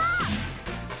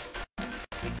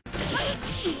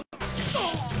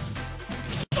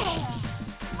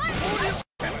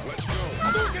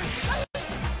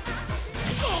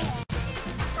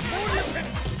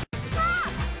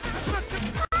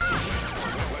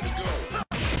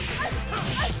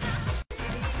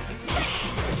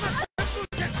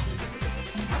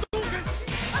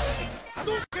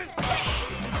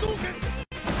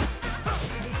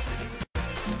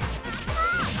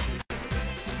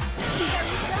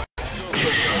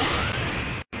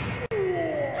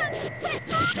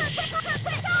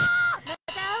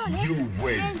 You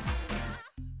win.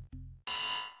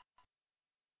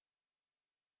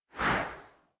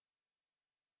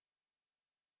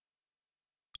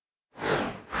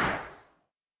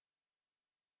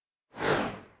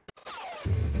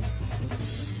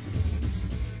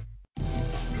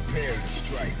 Prepare to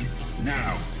strike.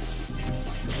 Now.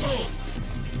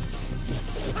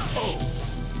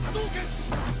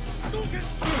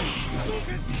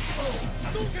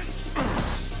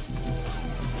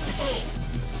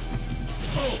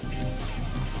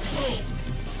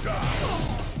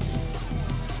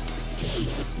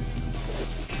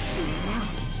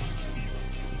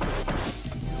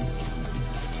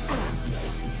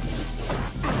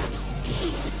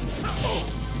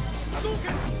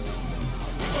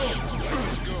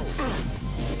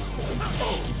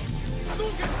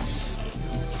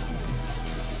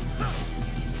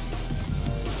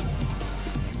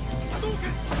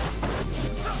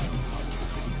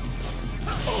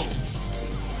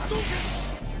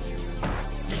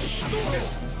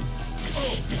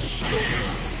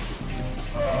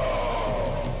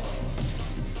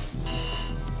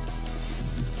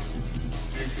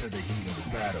 Into the heat of the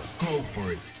battle. Go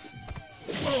for it.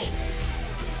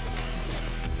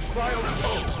 Cryo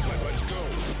pose. Let's go.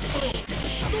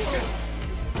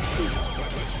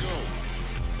 Let's go.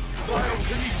 Cryo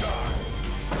Kanisa.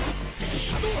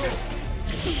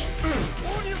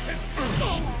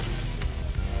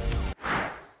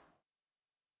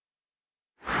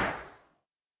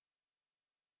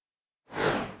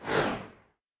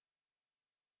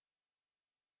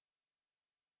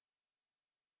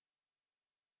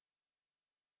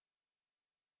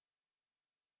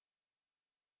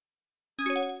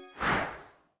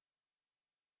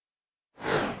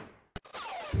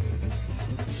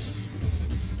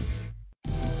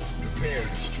 Prepare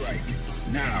to strike.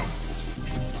 Now.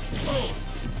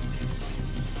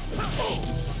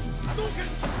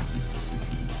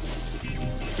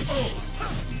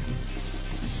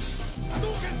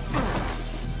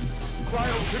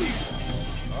 Cryo Kanisa.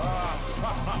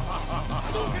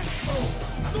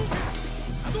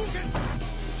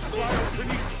 Cryo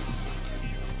Kanisa.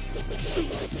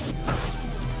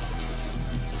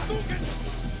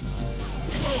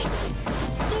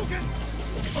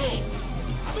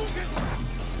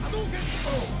 Hadouken!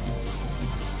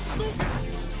 Hadouken!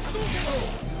 Hadouken!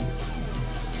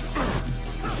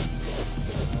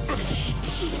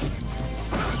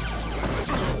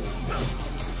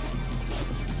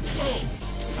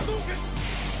 Hadouken!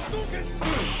 Hadouken!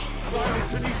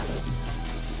 Cryokinesis!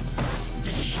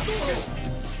 Hadouken!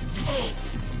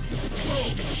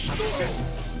 Hadouken!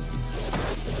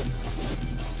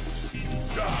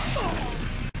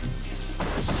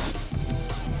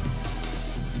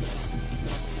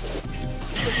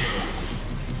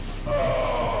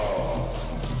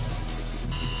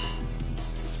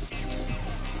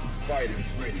 Fighters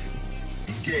ready.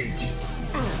 Engage.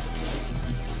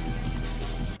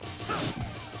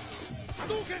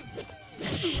 Hadouken!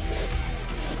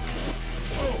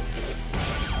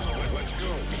 Let's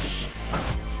go.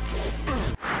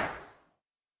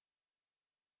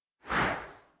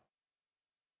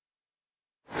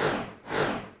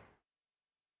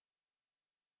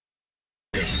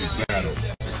 Battle.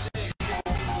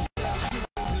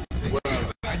 Well,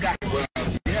 I got it. Well,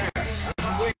 yeah. I've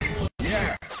been waiting.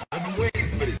 Yeah. I've been waiting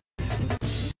for this.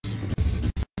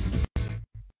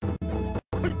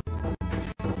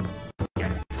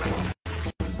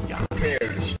 Prepare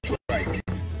to strike.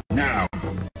 Now.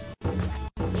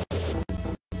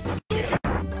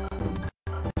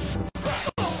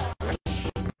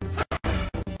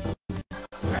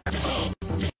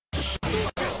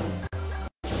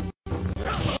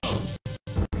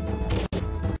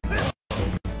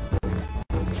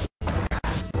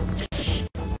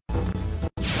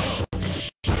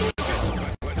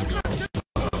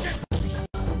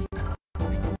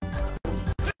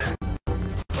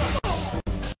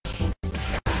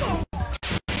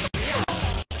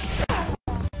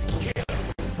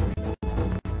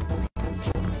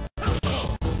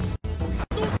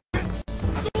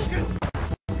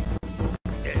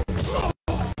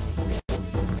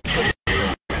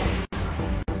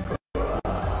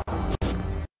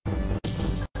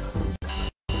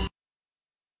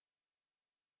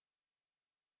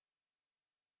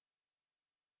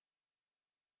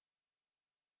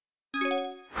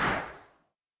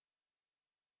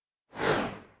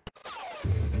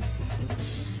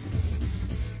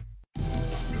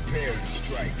 Prepare to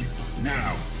strike.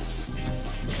 Now.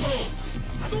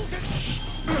 Hadouken!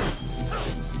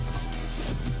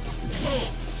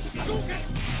 Hadouken!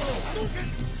 Hadouken!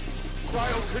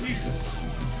 Cryokinesis.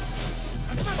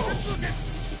 Hadouken!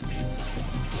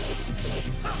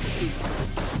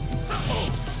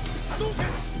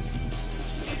 Hadouken!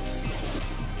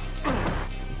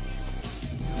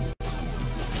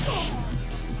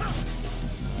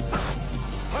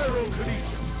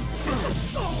 Pyrokinesis.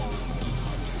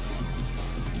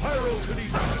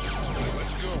 Pyrokinesis.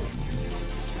 Let's go.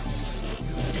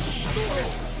 Hadouken!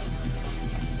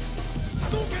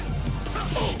 Hadouken!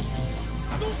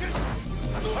 Hadouken!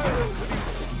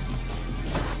 Pyrokinesis.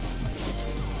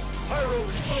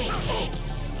 Pyrokinesis.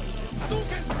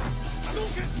 Hadouken!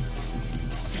 Hadouken!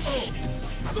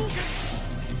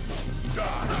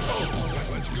 Hadouken!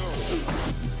 Let's go.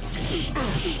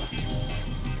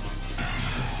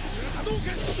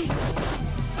 Hadouken!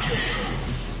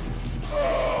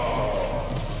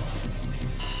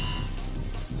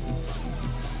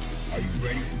 Are you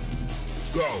ready?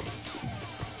 Go.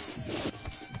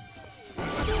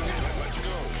 Let's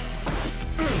go.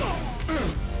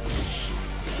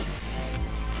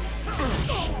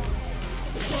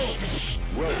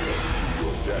 Welcome to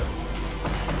your death.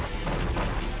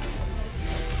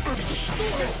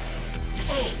 Hadouken!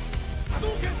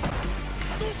 Hadouken!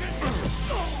 Hadouken!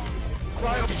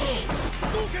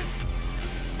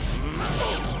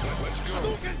 Let's go.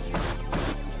 Hadouken!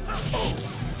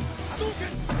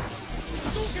 Hadouken!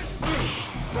 Hadouken!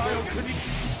 Cryokinesis.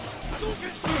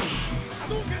 Hadouken!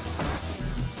 Hadouken!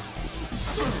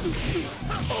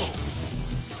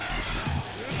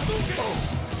 Hadouken!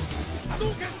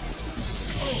 Hadouken!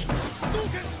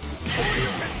 Hadouken!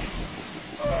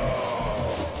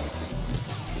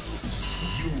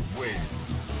 You win.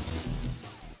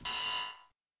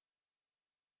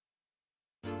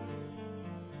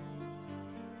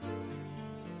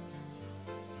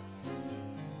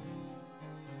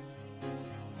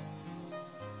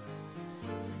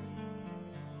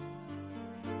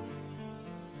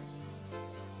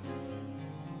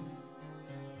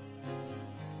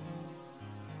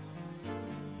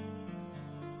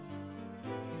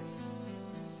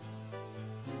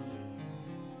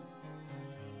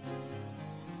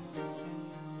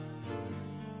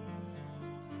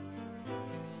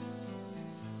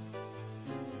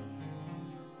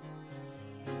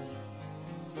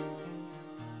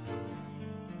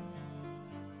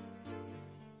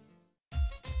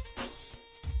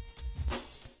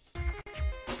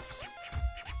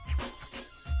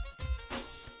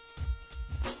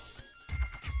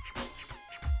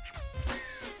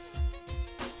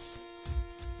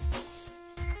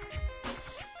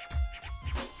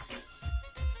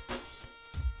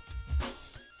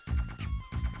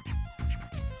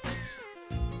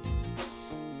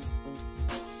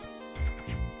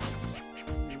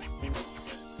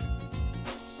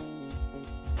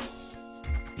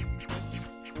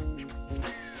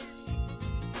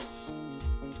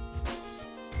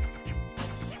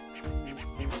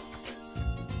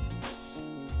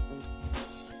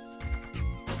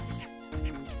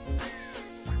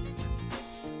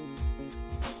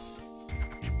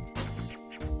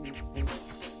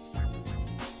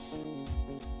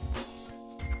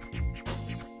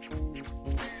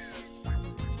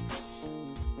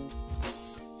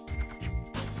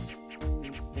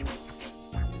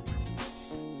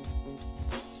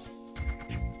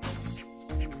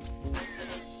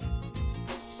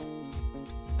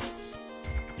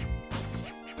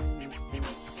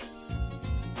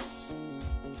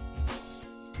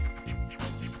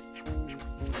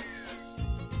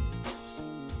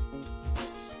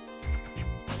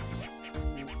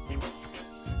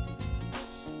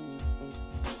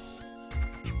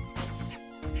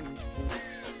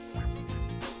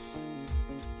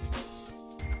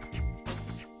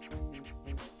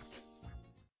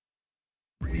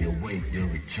 await your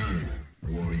return,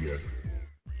 warrior.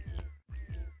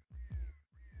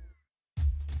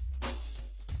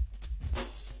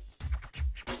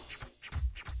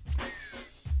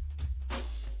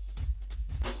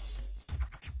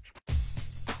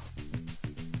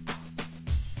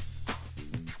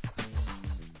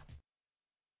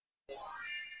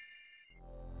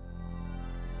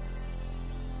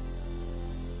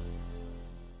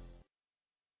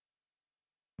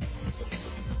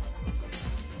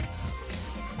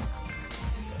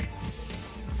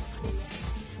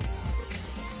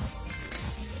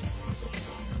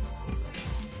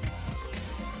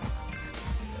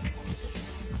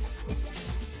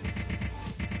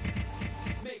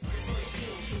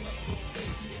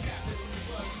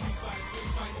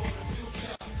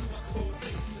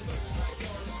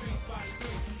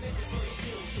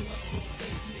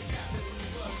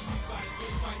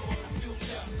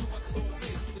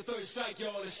 Strike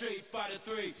y'all the Street Fighter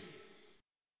 3.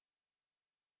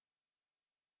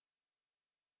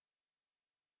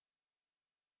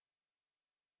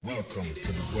 Welcome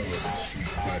to the world of Street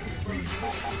Fighter 3.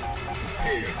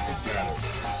 Prepare for battle.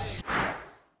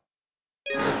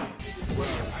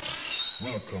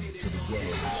 Welcome to the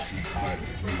world of Street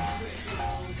Fighter 3.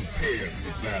 Prepare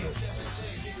for battle.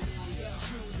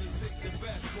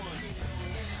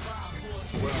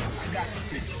 Well, I got the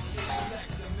picture.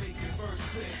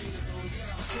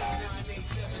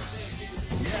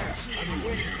 Yeah, I've been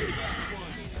waiting for this.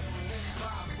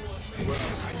 Well,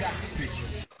 I got the picture.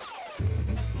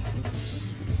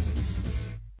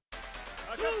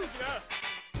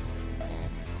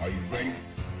 Are you ready?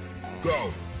 Go!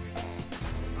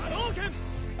 Hadouken!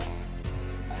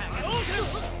 Hadouken!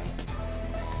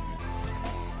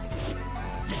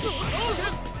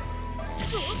 Hadouken!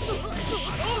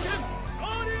 Hadouken!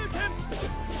 Hadouken!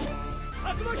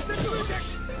 Hatsumaki Senpuken!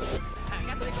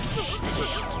 Let's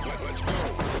go!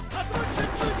 Hatsumaki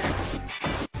Senpuken!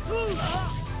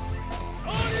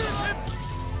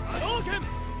 Hadouken! Hadouken!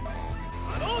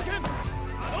 Hadouken!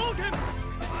 Hadouken!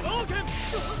 Hadouken!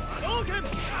 Hadouken!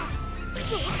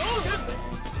 Hadouken!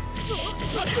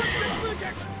 Hatsumaki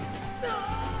Senpuken!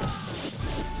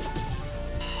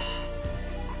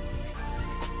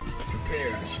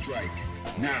 Prepare to strike.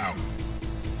 Now!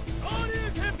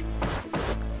 Hadouken!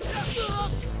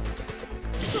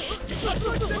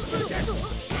 Hatsumaki Senpuken!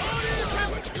 Hadouken!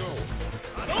 Let's go!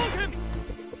 Hadouken!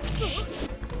 Let's go!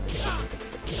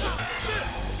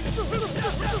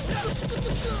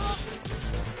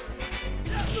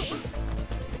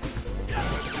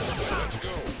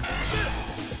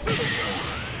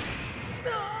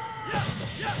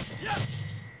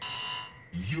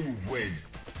 You win!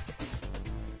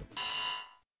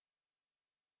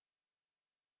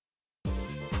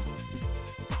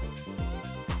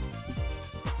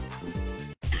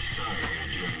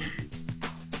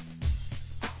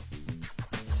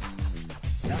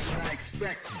 That's what I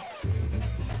expected.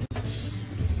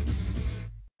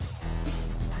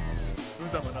 無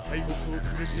様な敗北を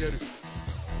くれてやる。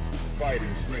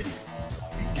 Fighters ready.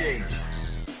 Engage.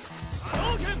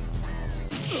 Hadouken!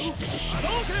 Hadouken!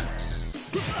 Hadouken!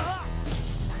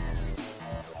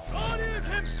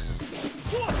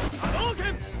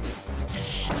 Hadouken!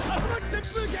 Hatsumaki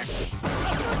Senpuken!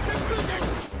 Hatsumaki Senpuken!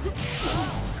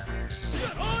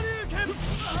 Hadouken!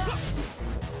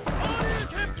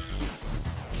 Hadouken!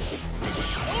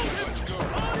 Let's go!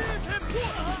 Hadouken!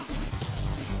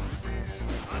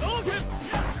 Hadouken!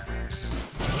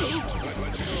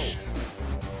 Let's go!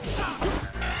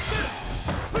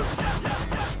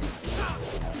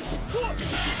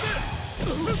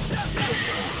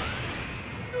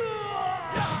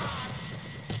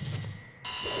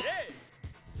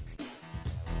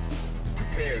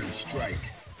 Prepare to strike.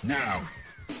 Now!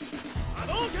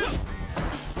 Hadouken!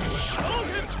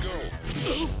 Hadouken! Let's go!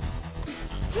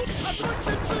 Hatsumaki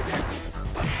Senpuken!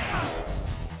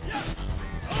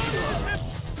 Hadouken! Hadouken!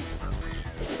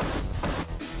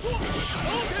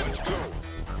 Let's go!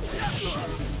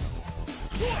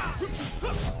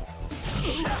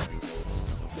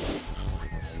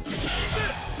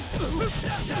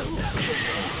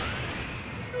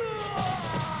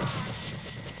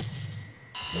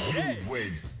 You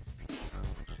win!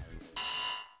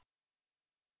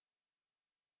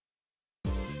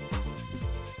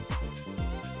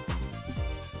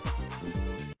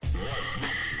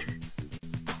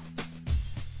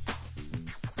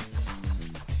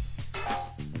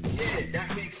 Yeah, that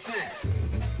makes sense.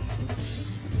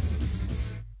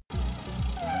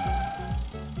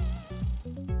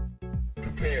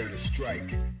 Prepare to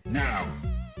strike. Now.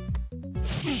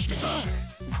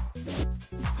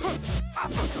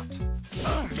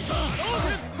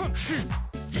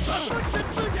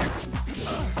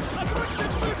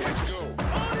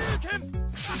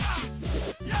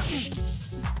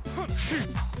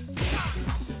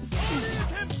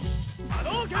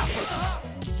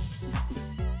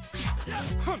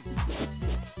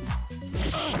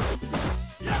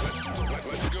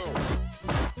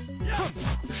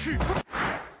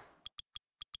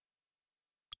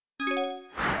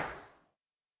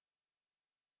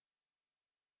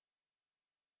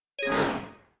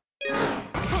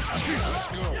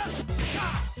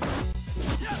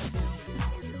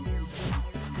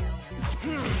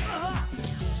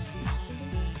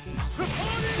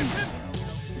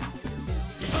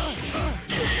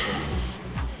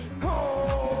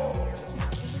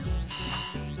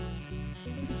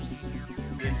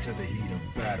 Into the heat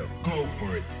of battle. Go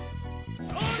for it.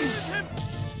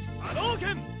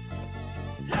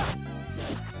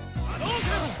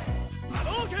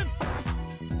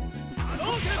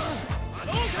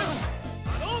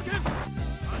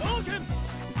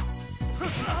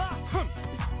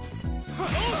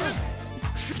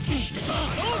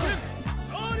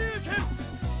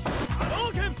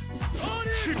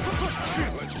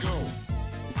 Let's go.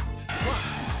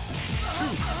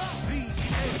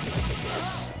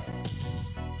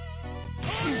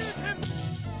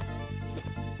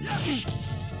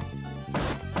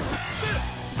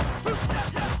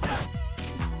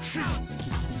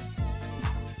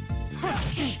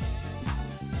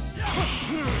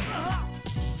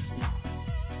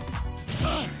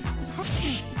 1, 2,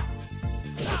 3,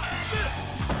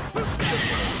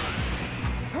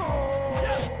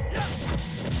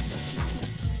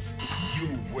 You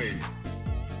win.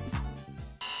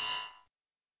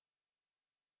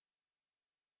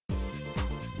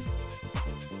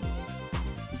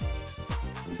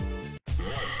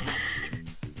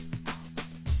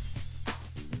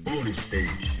 Bonus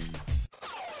stage.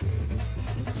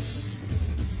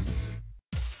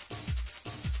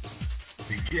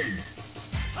 Begin.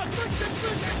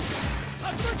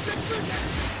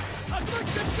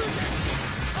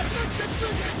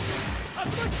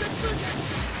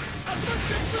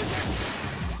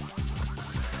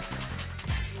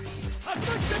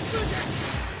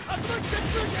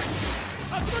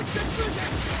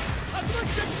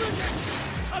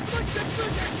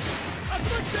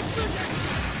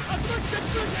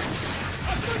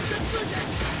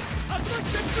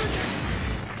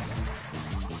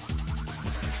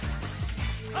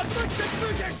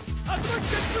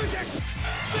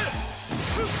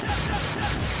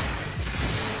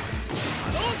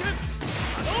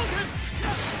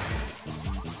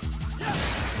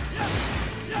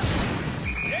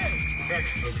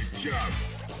 Excellent job.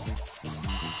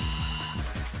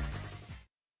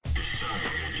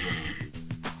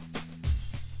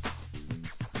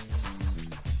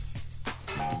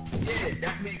 Yeah,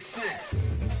 that makes sense.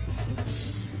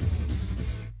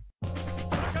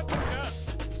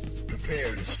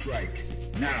 Prepare to strike.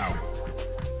 Now.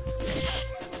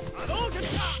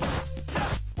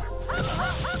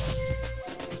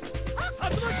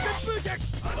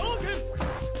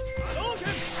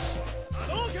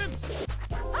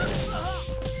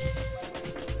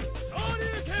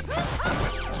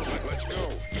 let's go.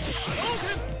 Let's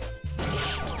go.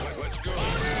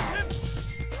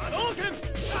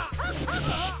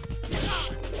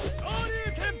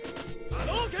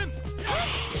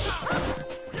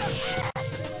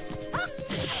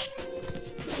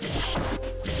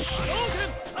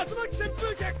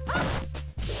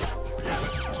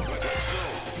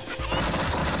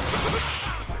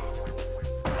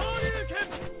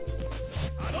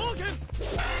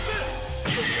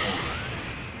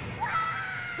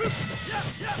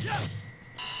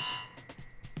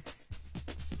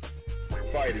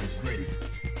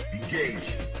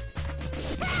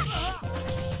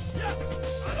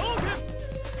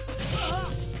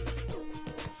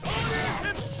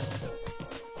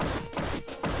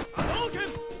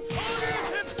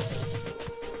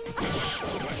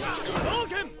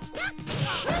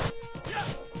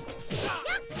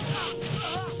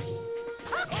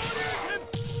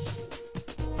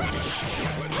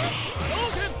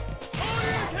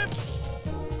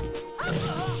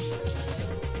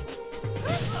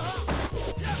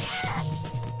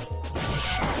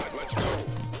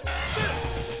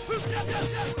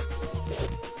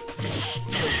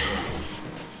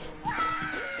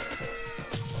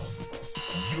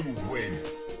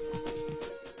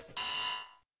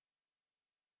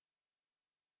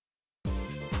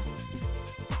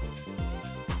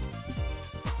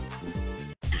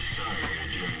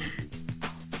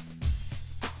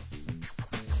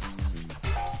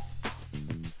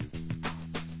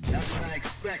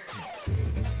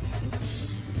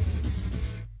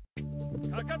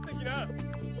 かってきな。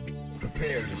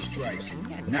 Prepare to strike.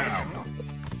 Now.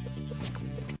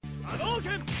 波動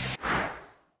拳。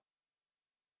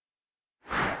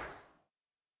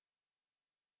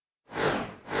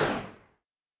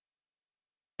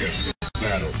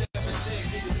 Battle.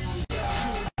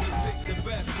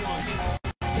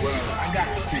 Well, I got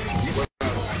the picture. Well,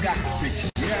 I got the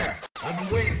picture. Yeah, I've been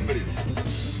waiting for this.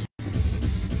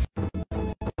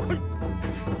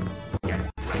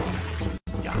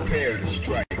 Prepare to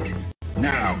strike.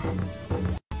 Now.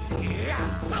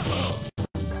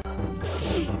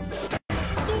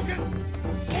 波動拳。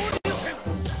放流拳。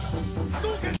波動拳。波動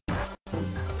拳。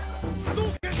波動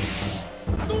拳。放流拳。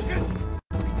波動拳。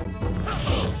波動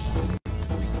拳。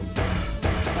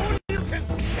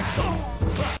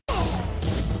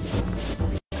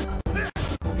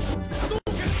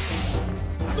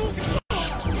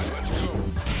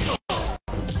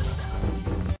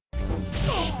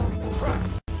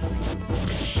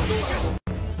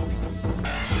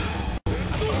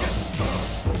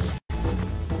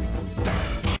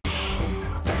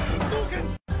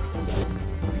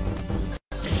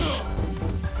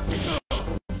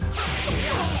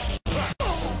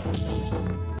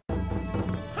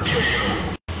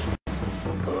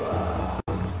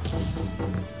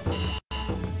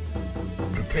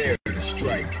 Prepare to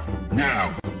strike.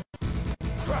 Now.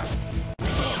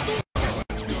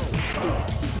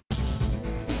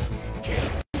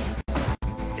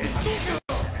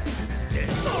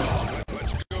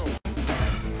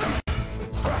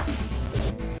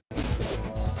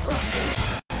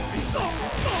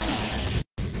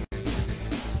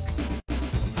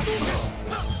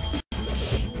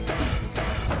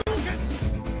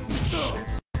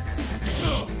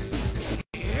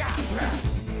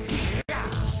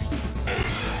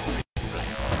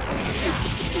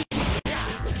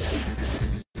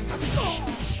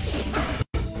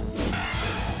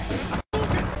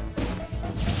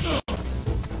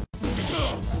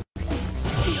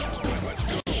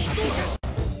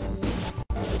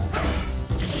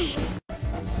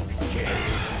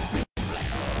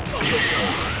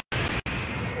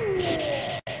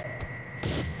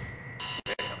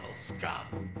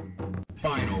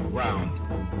 Final round.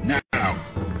 Now.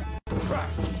 「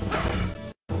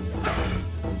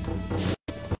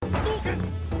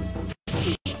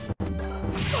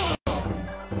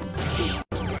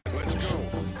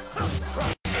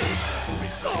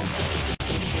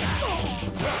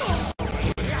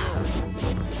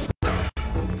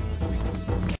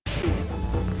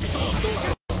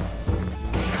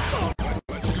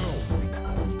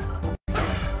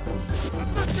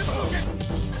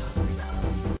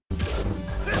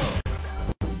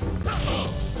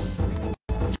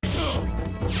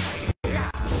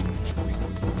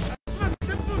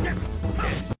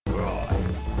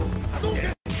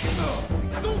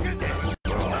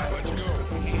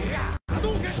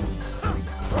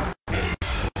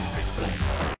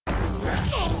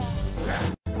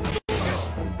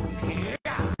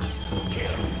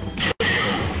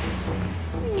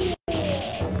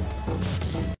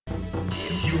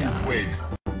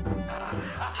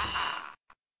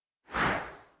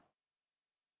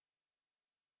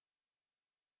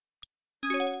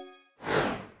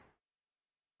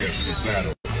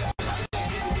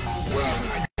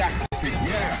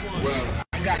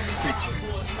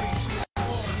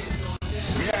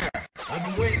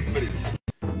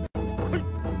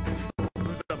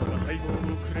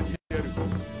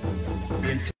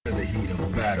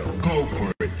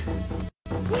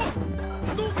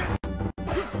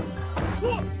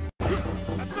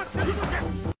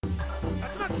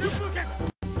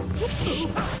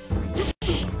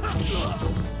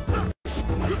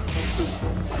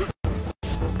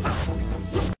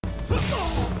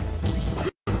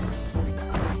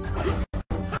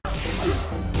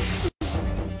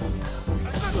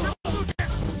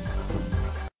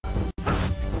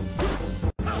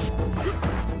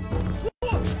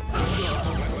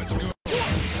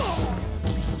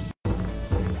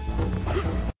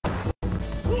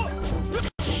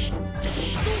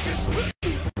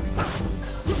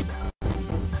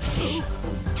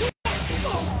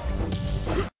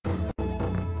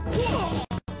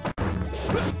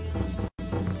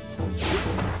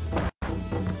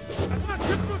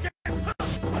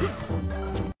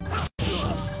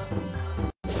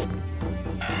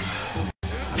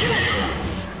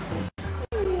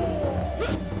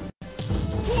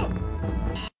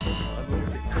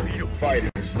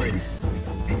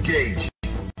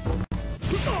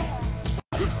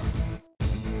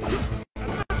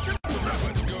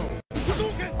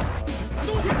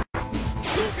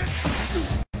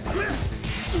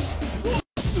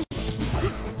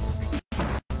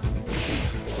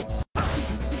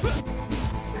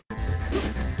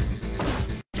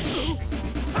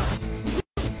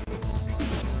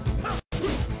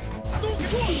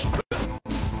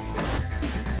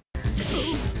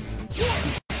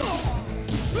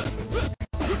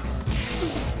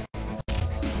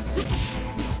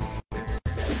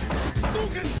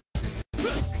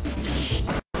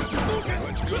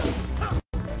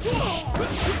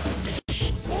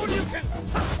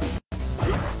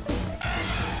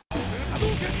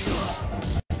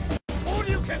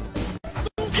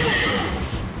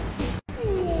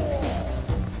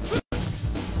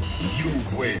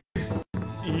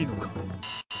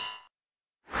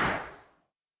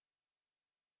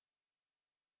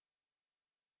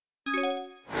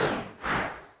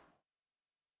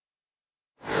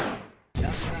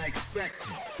expect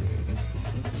me.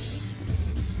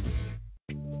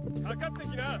 かかって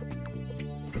きな。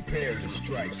 Prepare to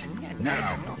strike.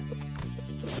 Now.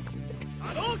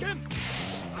 波動拳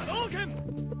波動拳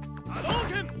波動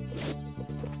拳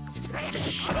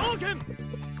波動拳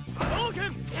波動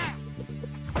拳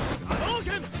波動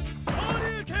拳昇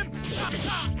竜拳昇竜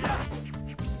拳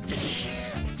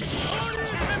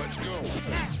Let's go.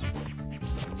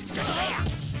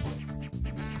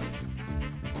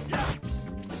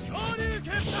 昇竜拳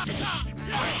波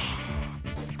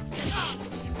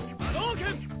動拳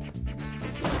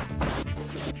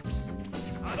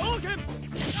波動拳波動拳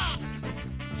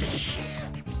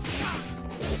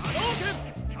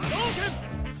波動拳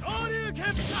昇竜拳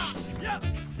や竜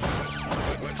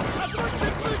巻旋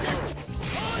風拳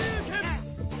昇竜拳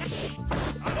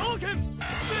波動拳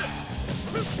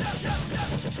竜巻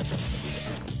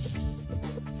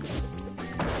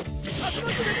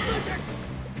旋風拳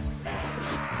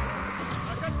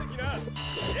かかってきな。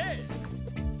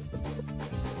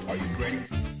Are you ready?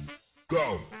 Go.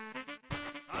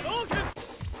 波動拳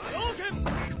波動拳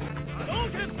波動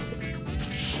拳波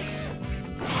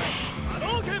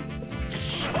動拳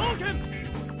波動拳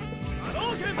波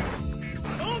動拳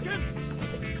波動拳波動拳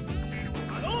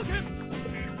波動拳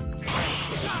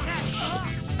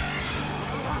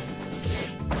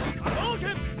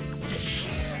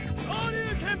昇竜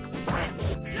拳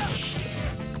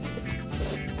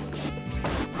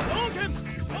波動拳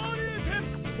昇竜拳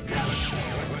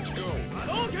Let's go. 波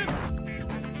動拳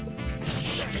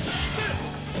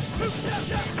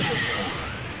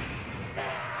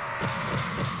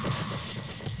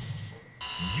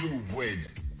You win.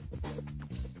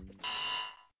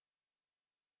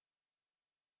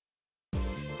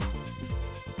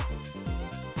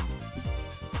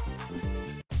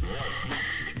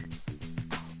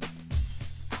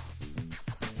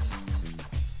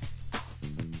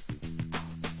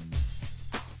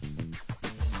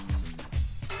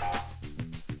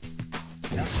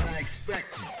 That's what I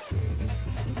expected.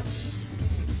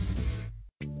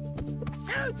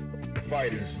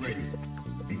 Fighters ready.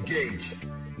 Engage.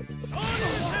 昇竜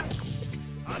拳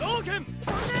波動拳波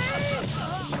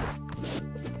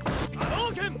動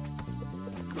拳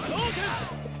波動拳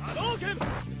波動拳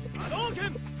波動拳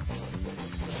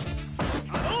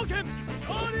波動拳昇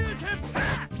竜拳波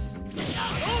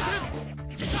動拳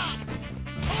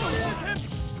昇竜拳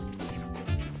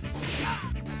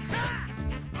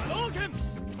波動拳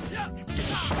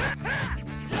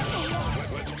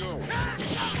Let's go. 波動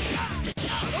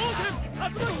拳竜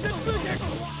巻旋風拳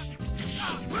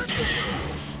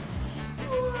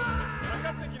かか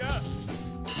ってきな。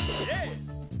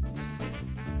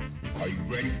Are you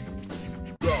ready?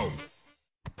 Go.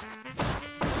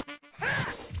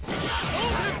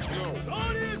 昇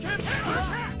竜拳波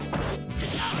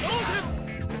動拳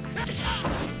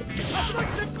竜巻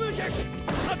旋風拳竜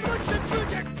巻旋風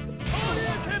拳昇竜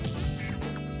拳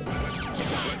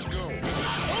Let's go.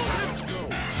 Let's go.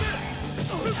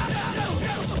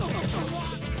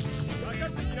 かか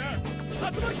ってきな。竜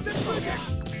巻旋風拳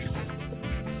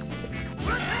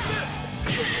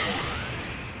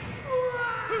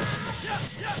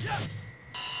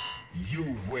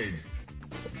You win.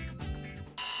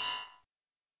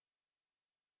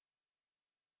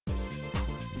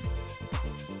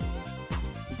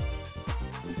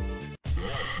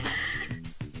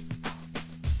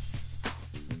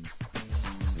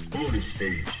 Bonus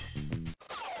stage.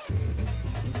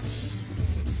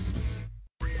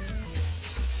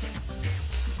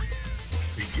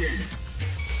 Begin.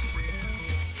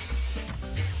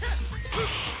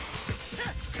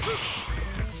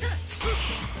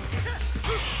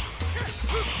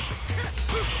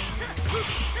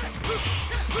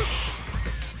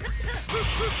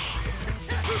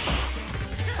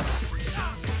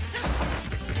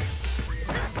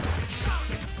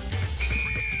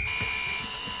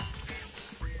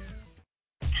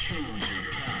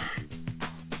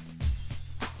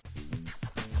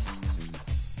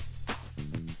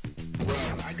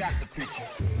 Well, I got the picture.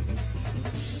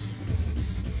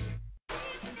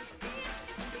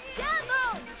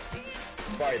 Jumbo!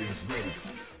 Fighters ready.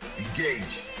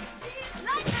 Engage.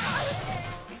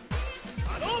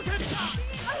 波動拳竜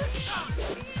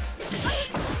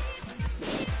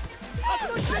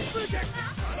巻旋風拳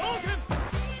波動拳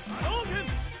波動拳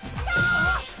波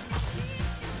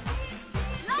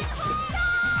動拳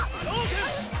波動拳波動拳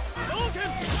波動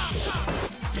拳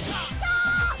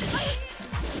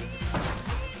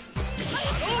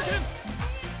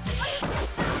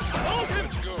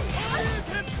Let's go. 昇竜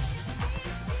拳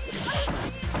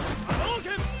波動拳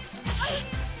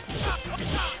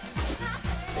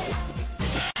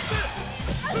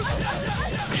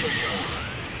Let's go.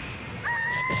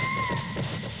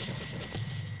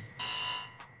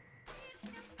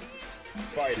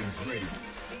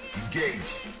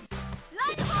 Engage.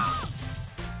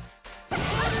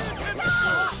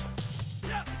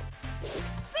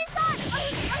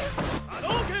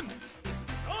 Hadouken!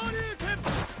 Shoryuken!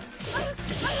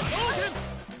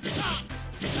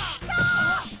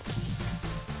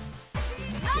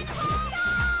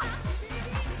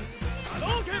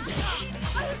 Hadouken! Hadouken!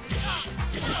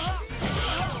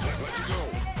 Let's go.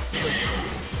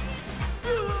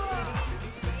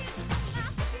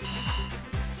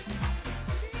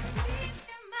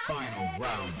 Final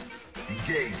round.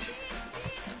 Engage.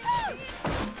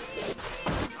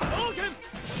 Hadouken!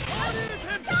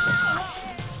 Shoryuken!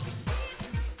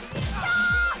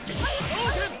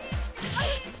 Hadouken!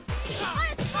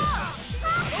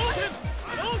 Hadouken!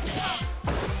 Hadouken!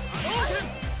 Hadouken!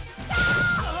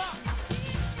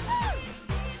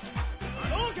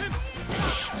 Hadouken!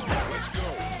 Let's go. Let's go.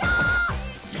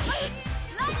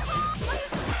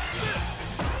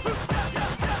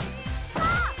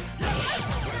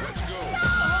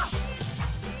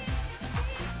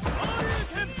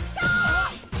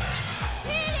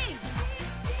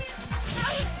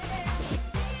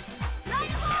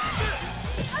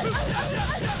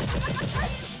 Shoryuken!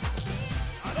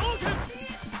 Hadouken!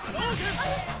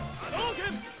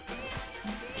 Hadouken! Hadouken!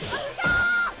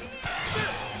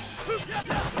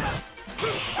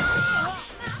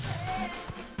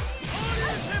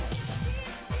 Shoryuken!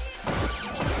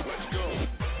 Let's go.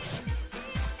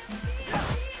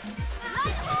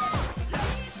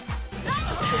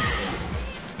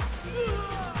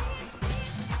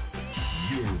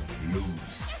 You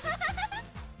lose.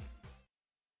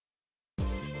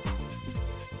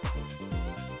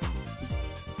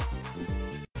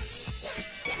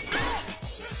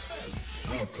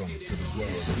 Welcome to the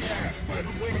world of Street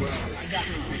Fighter. Well, I got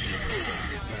the picture.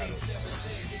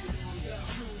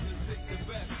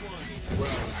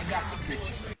 Well, I got the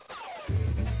picture.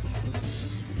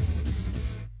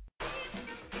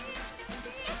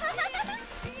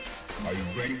 Are you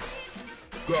ready?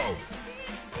 Go!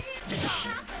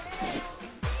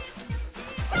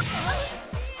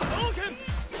 Hadouken!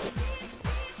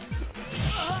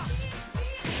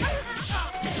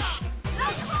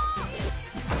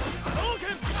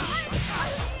 Hadouken! Hadouken!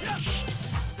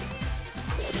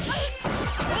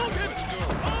 Shoryuken! Let's go!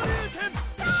 Hadouken!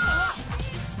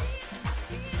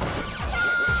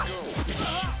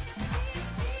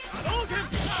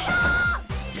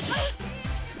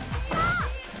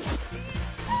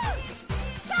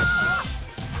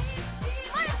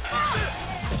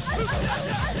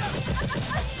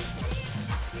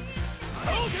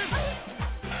 Hadouken!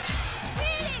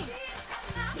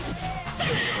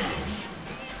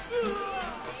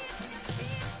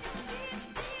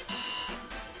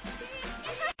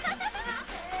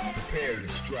 Prepare to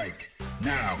strike.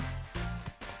 Now!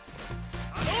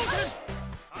 Hadouken!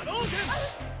 Hadouken!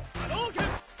 Hadouken!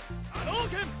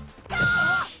 Hadouken!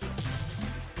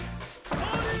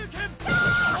 Shoryuken!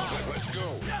 Let's go!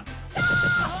 Hadouken!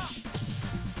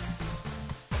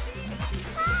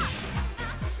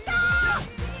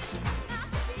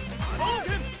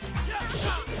 Hadouken! Hadouken!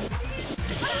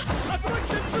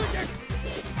 Shoryuken!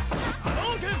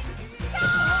 Hadouken!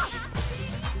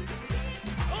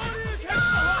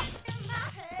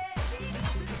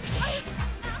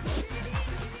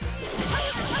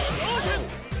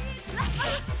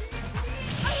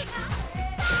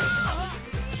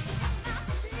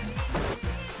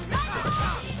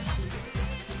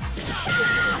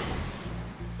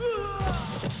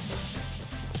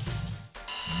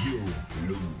 You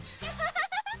lose.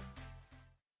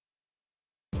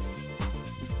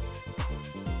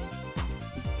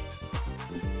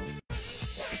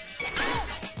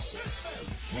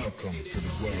 Welcome to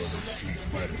the world of Street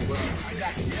Fighter. Well, I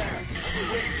got the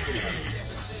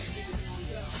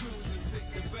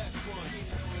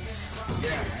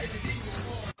Yeah, I see.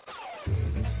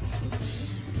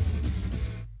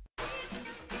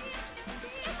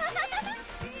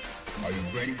 Are you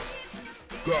ready?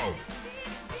 Go!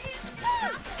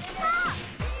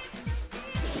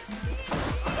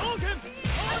 Hadouken!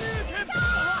 Shoryuken!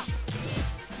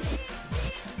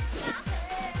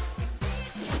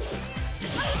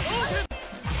 Hadouken!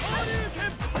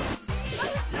 Shoryuken!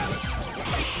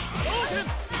 Hadouken!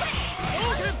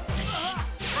 Hadouken!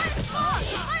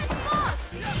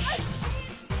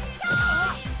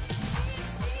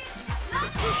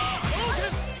 Hadouken!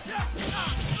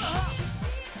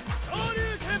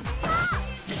 Shoryuken!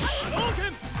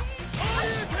 Hadouken!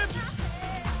 Shoryuken!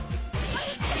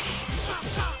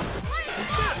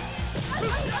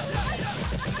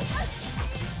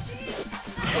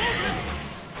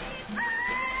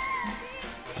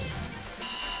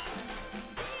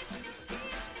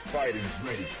 Fighters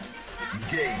ready.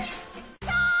 Engage.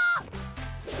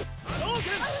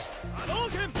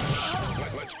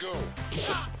 Let's go.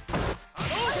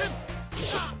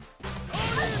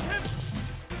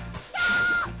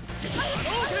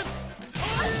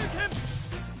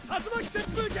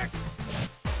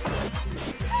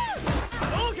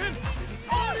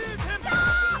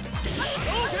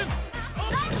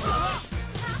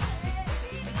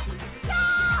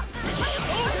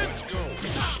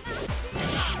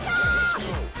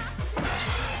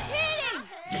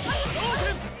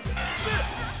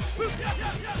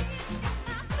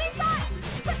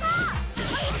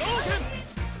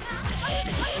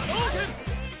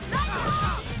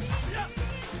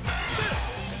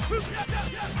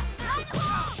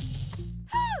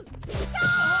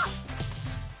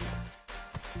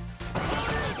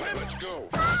 Let's go.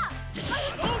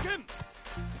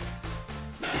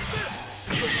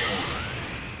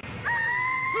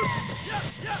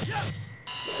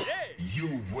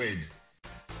 You win.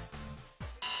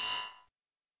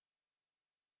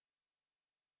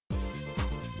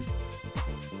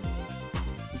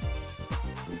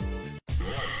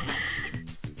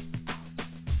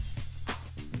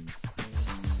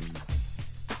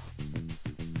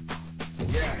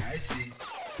 Yeah, I see.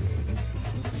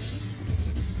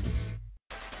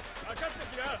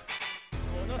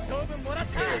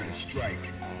 Prepare to strike.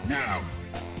 Now.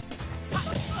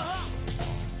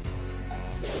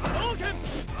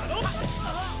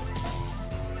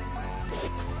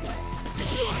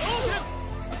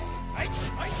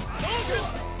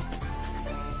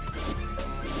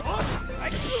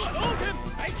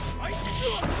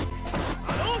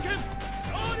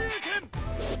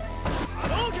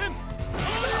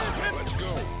 Let's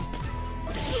go.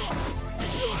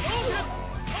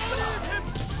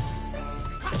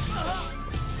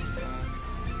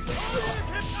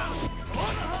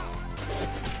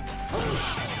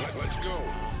 Let's go.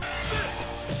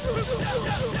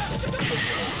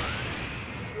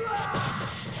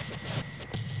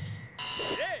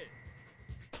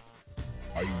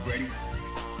 Are you ready?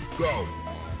 Go.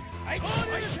 Let's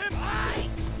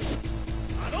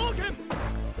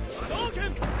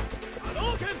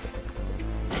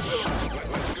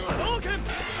go.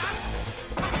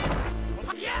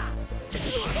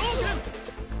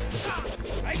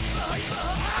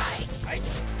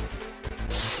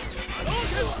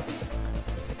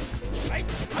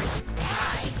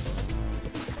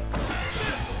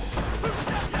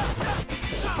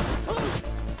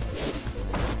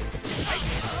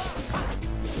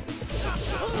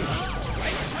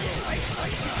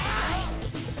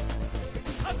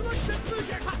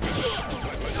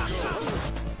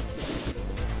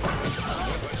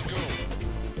 Let's go.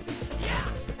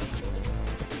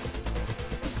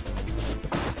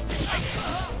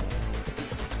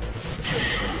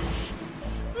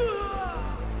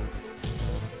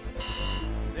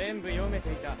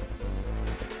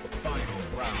 Final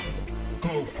round.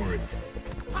 Go for it.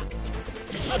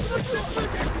 Let's go. Let's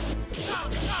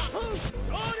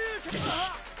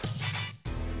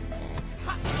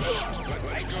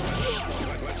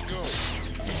go.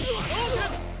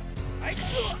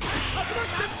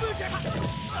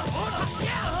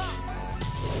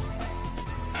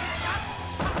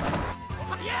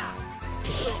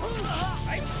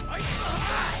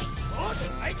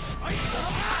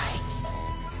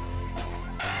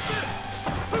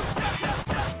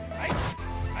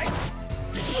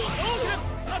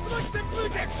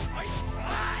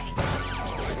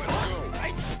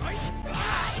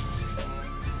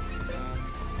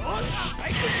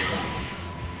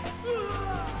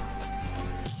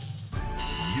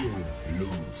 You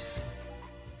lose.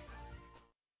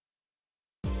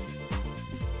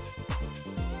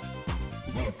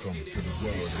 Welcome to the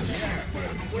world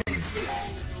of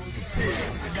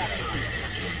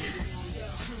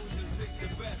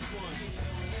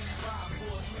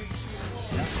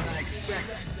That's what I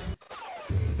expected.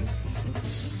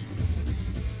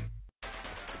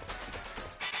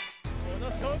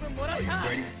 Are you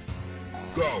ready?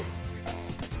 Go!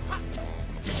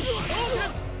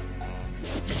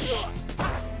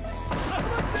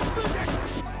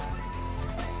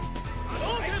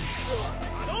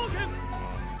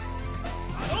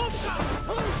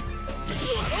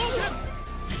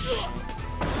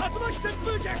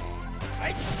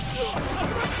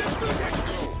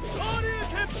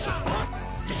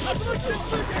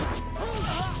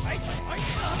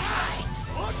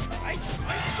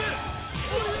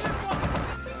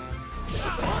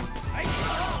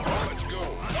 Let's go.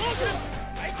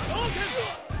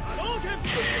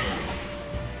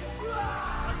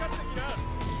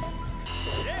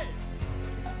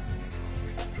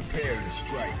 Prepare to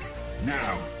strike.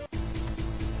 Now.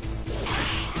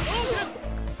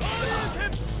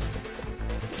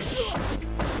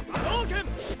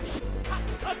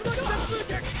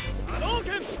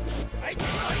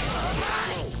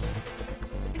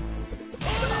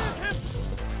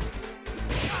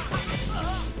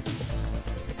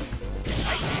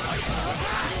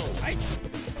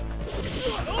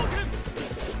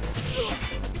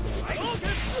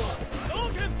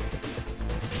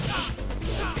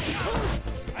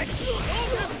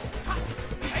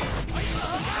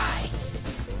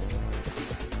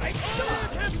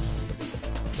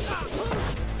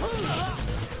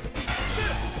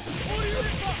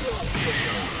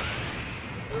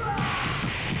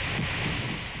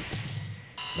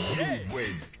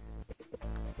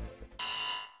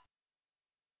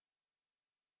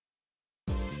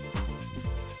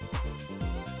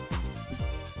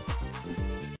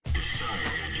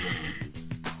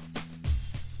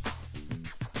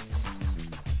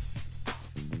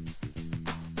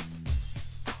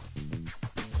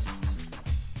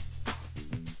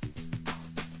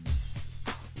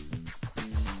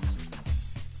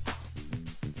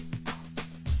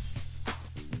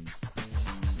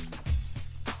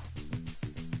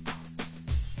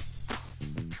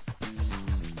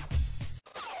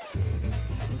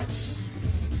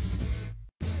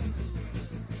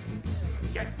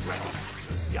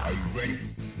 Are you ready?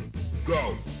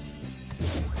 Go!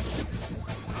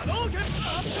 Hadouken!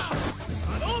 Hadouken!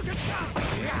 Hadouken!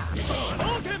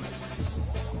 Hadouken!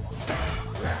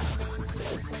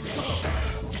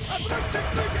 Hadouken!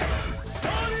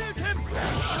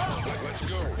 Let's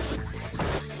go!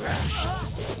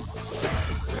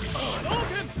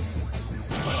 Hadouken!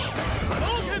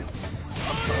 Hadouken!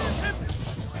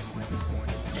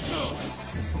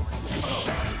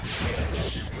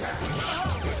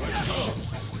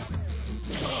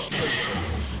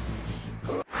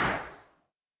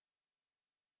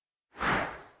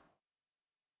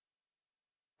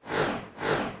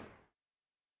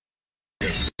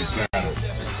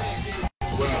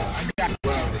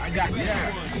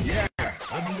 Yeah,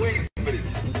 I've been waiting for this.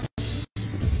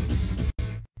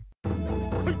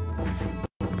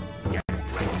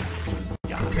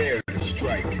 Prepare to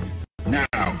strike. Now.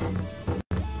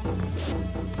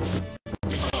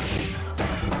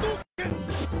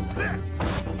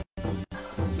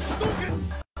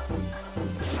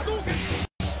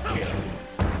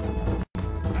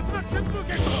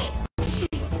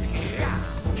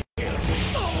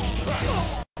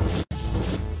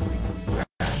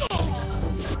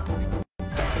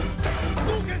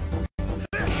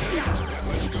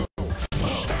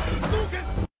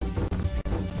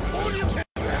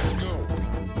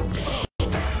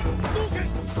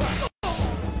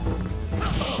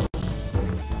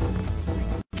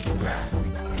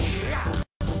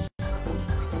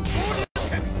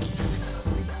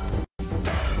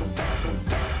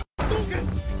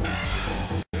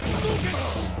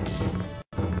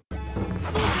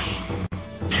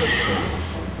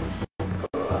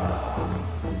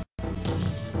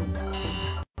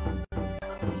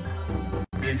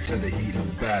 Into the heat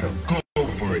of battle. Go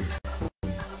for it.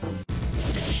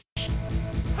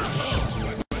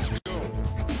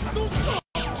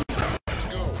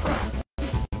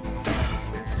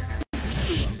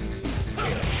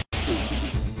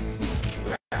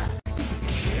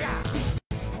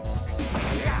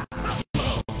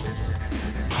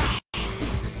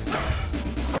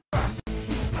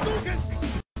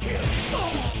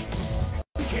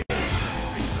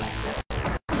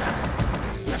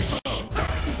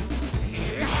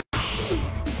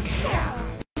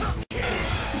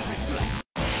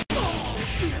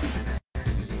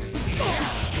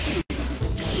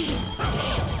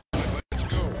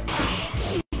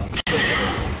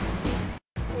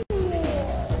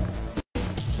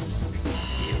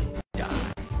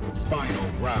 Final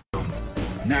round.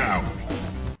 Now.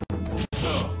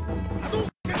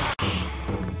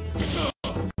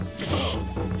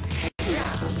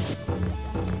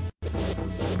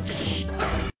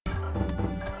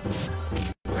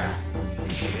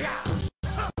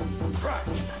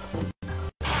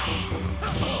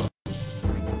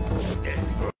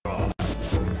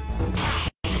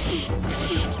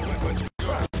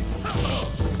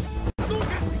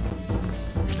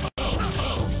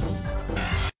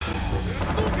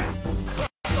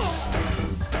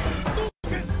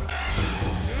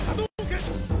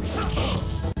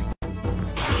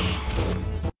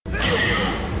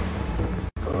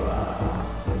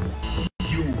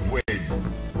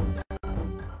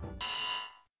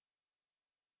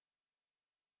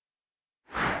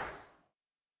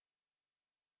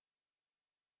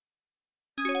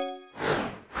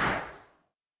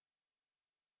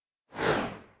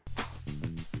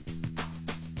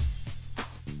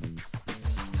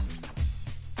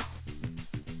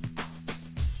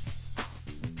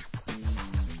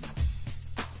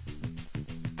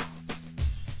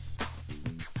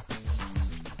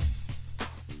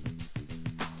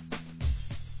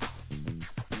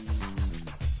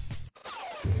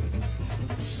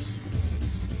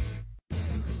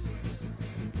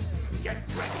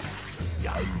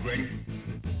 Are you ready?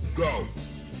 Go!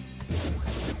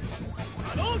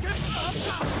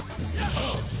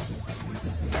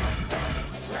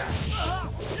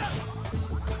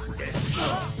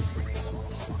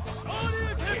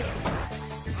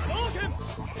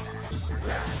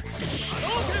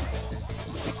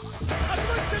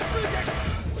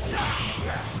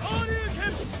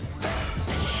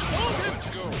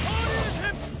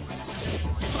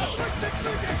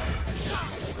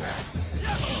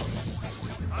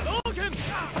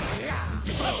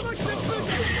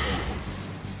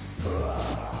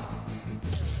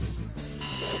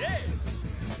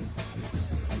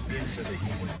 Into the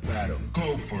heat of battle.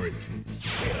 Go for it.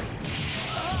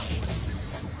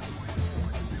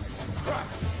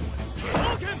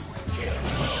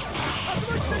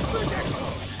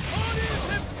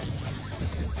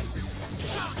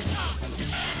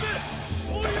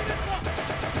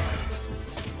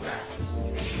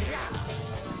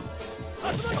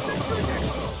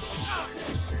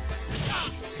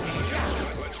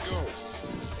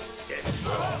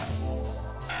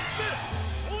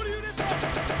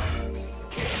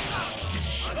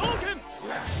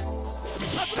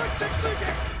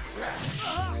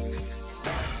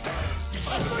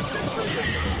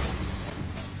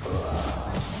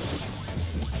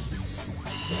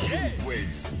 Wait.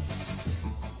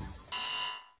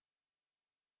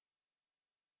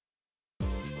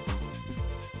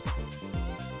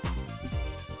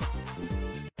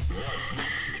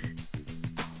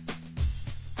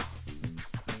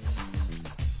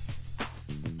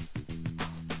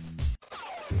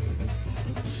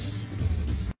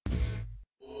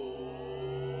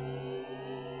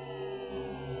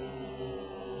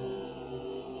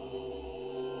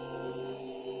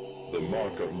 The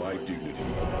mark of my dignity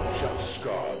shall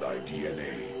scar thy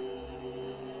DNA.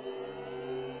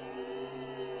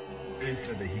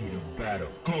 Into the heat of battle.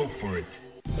 Go for it.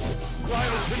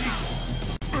 Cryokinesis!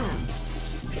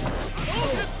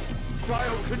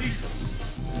 Cryokinesis!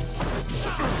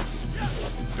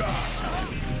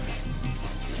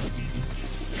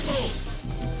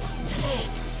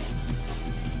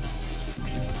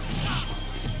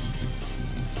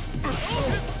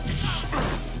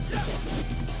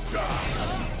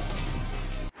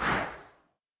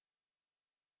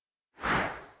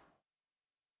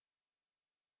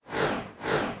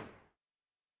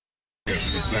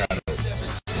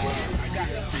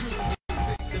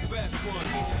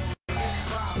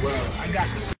 Well, I got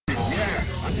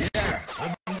yeah,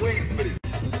 I'm waiting for this.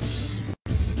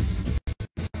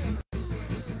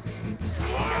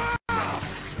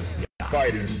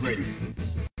 Fighters ready.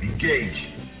 Engage.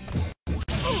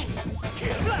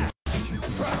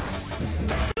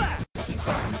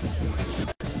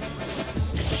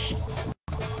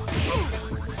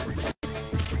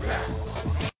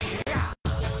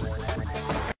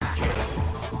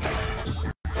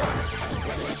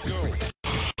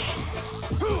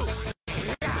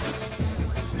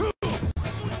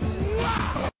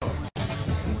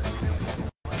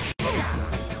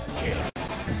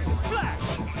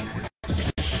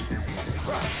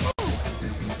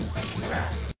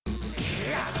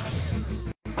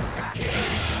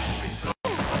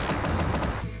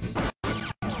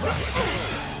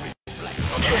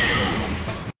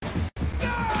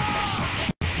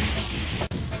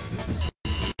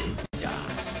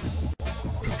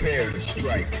 Prepare to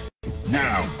strike.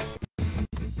 Now.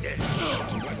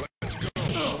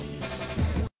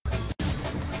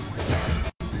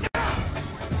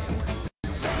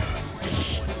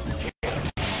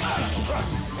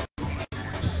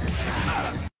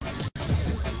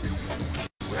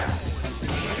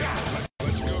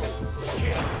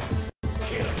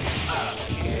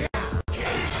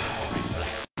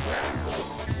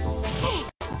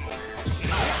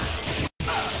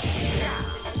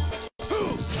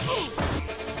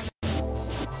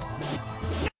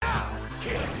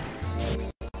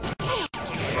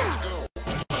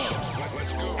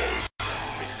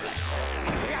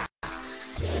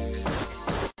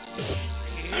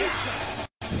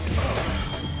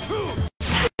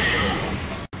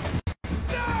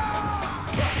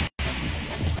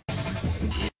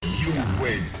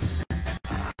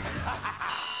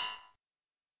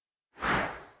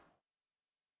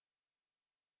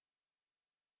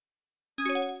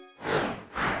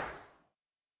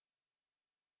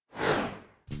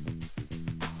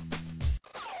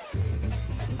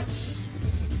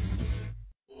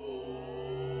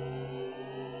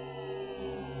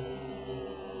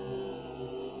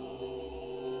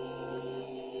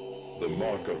 The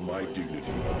mark of my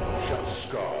dignity shall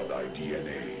scar thy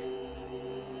DNA.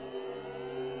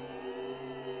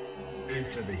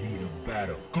 Into the heat of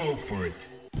battle. Go for it.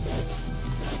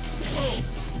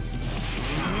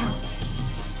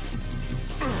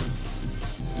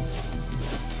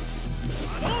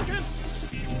 Hadouken!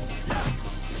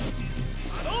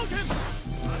 Hadouken!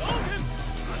 Hadouken!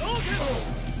 Hadouken!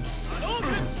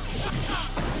 Hadouken!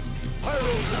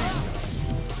 Hadouken!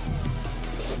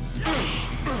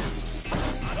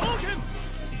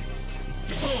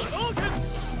 Hadouken!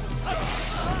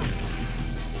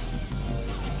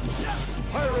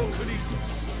 Pyrokinesis!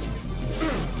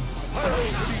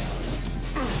 Pyrokinesis!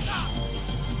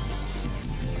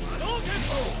 Hadouken!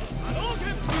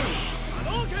 Hadouken!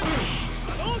 Hadouken!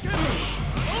 Hadouken! Hadouken!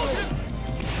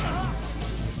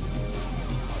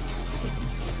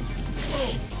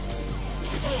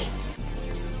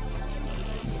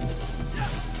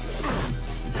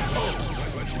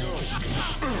 Let's go!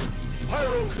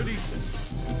 Pyrokinesis!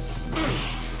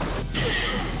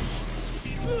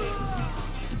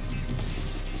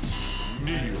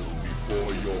 Kneel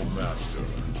before your master.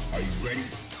 Are you ready?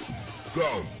 Go!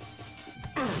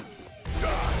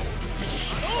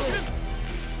 Hadouken!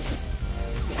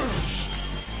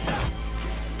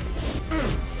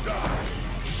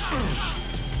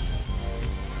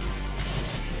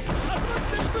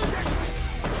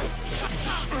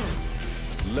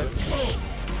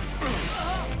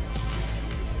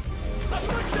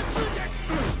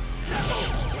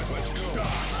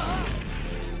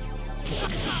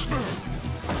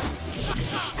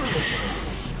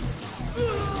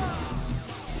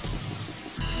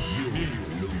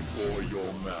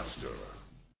 your master.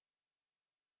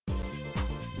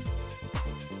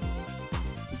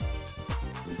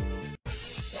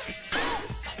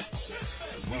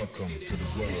 Welcome to the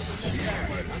world of Street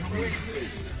Fighter 3.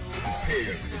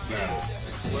 Prepare for battle.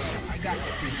 Well, I got the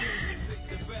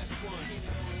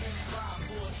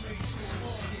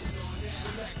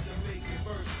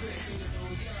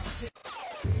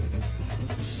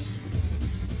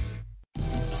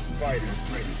Fighters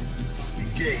ready.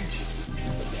 Engage.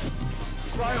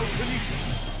 Cryokinesis.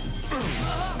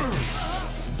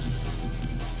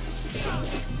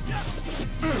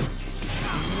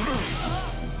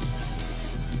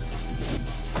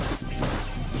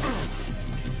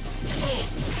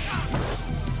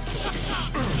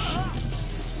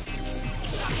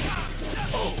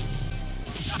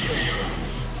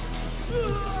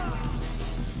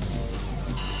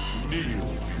 Kneel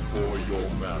before your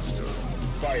master.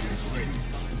 Fighters ready.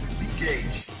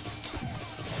 Engage.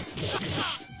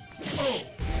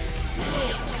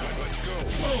 Let's go.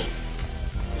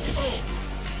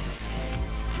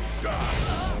 Die.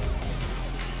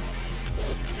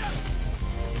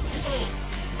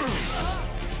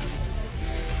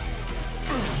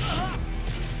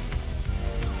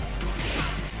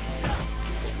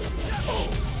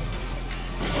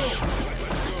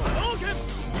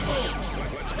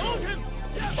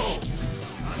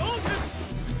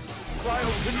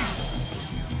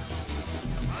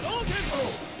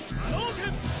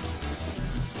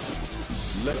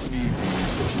 Let me be the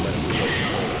lesson of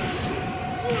yours.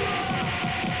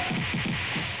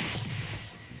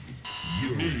 You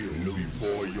kneel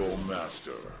before your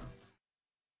master.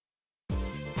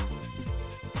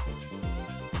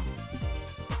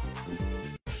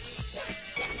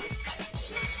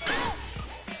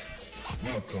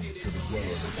 Welcome to the world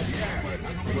of Street Fighter.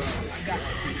 Well, I got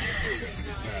the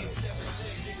battle.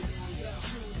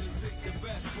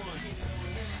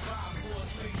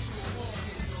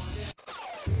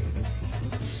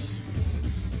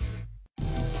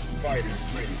 Fighters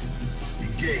ready.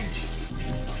 Engage.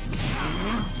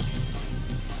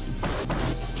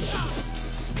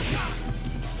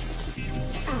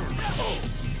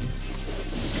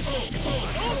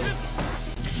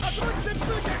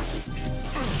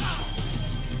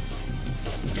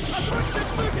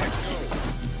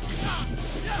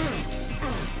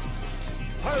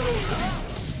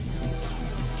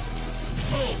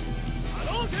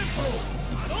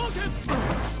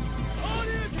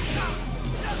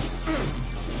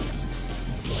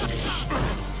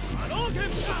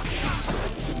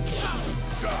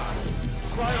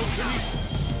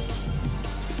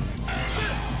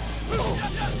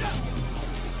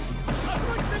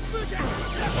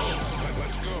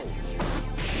 Let's go.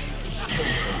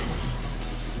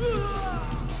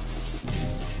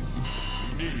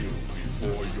 Kneel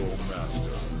before your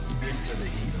master. Into the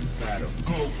heat of battle.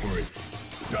 Go for it.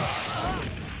 Die.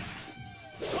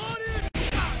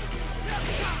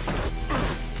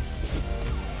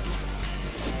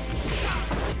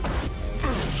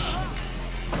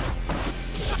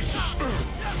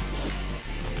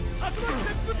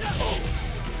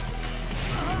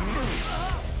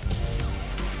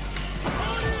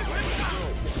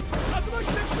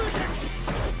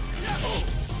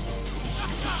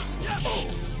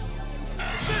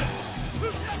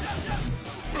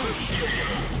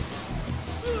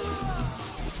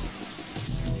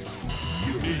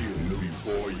 You kneel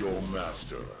before your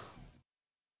master.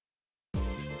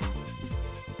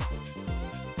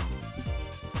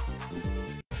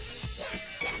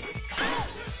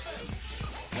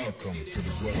 Welcome to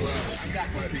the world of Street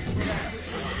Fighter 3.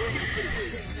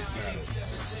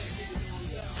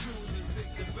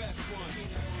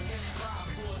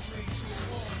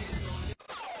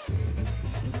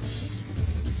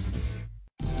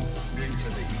 Into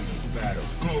the heat of battle.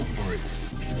 Go for it.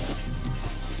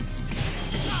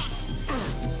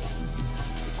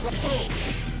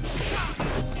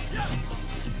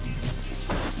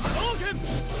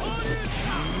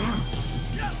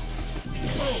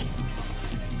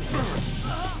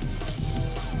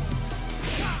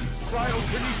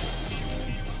 Cryokinesis.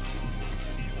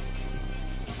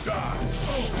 Die.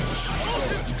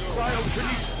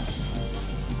 Cryokinesis.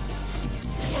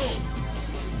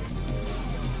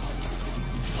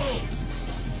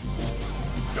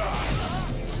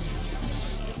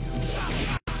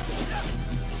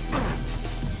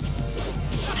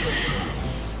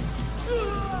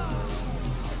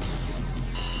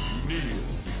 Kneel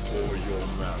before your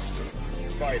master.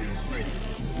 Fighters ready.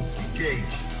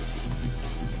 Engage.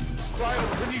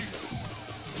 Cryokinesis.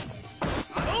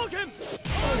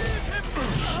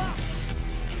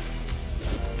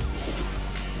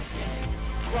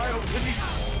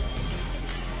 Cryokinesis.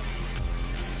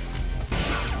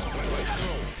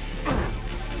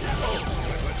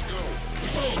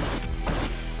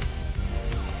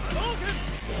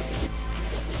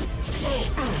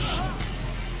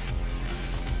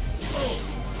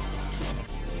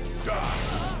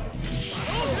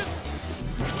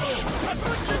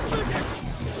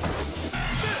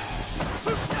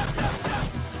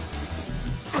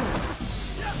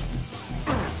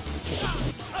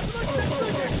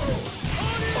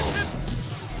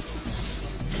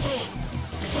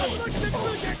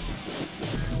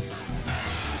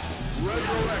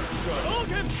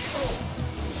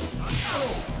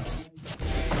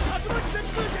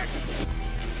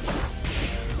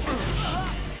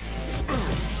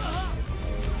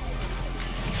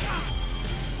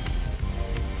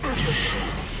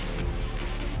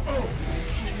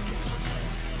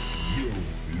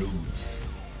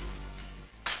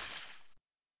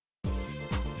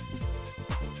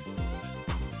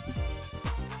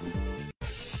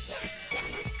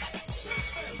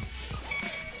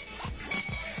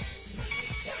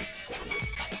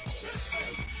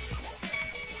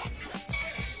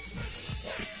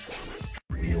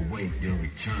 We await your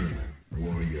return,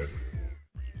 warrior.